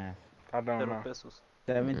 1945 in half? I don't Zero know. pesos.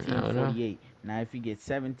 I don't know. 1748. Now, if you get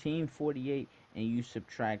 1748 and you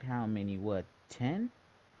subtract how many? What? 10?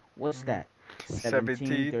 What's Mhm. that?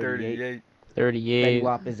 1738. 1738. Fetty 38.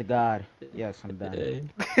 Wap is a god. Yes, I'm done.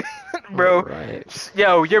 Bro, Alright.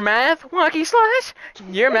 yo, your math, Wonky Slash,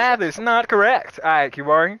 your math is not correct. Alright,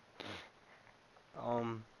 Kibari.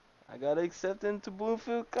 I got accepted into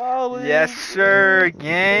Bloomfield College. Yes, sir,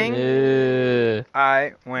 gang. Yeah,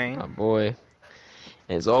 Alright, Wayne. my boy.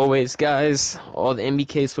 As always, guys, all the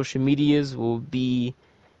MBK social medias will be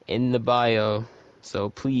in the bio. So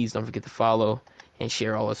please don't forget to follow and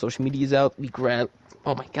share all our social medias out.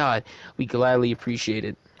 Oh my God, we gladly appreciate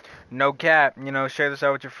it. No cap, share this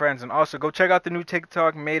out with your friends. And also, go check out the new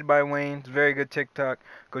TikTok made by Wayne. It's a very good TikTok.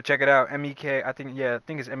 Go check it out. MEK, I think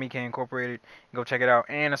it's MEK Incorporated. Go check it out.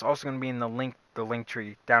 And it's also going to be in the link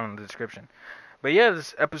tree down in the description. But yeah, this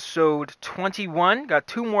is episode 21. Got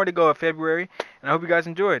 2 more to go in February, and I hope you guys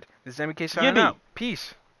enjoyed. This is MEK signing Yippee. out.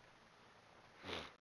 Peace.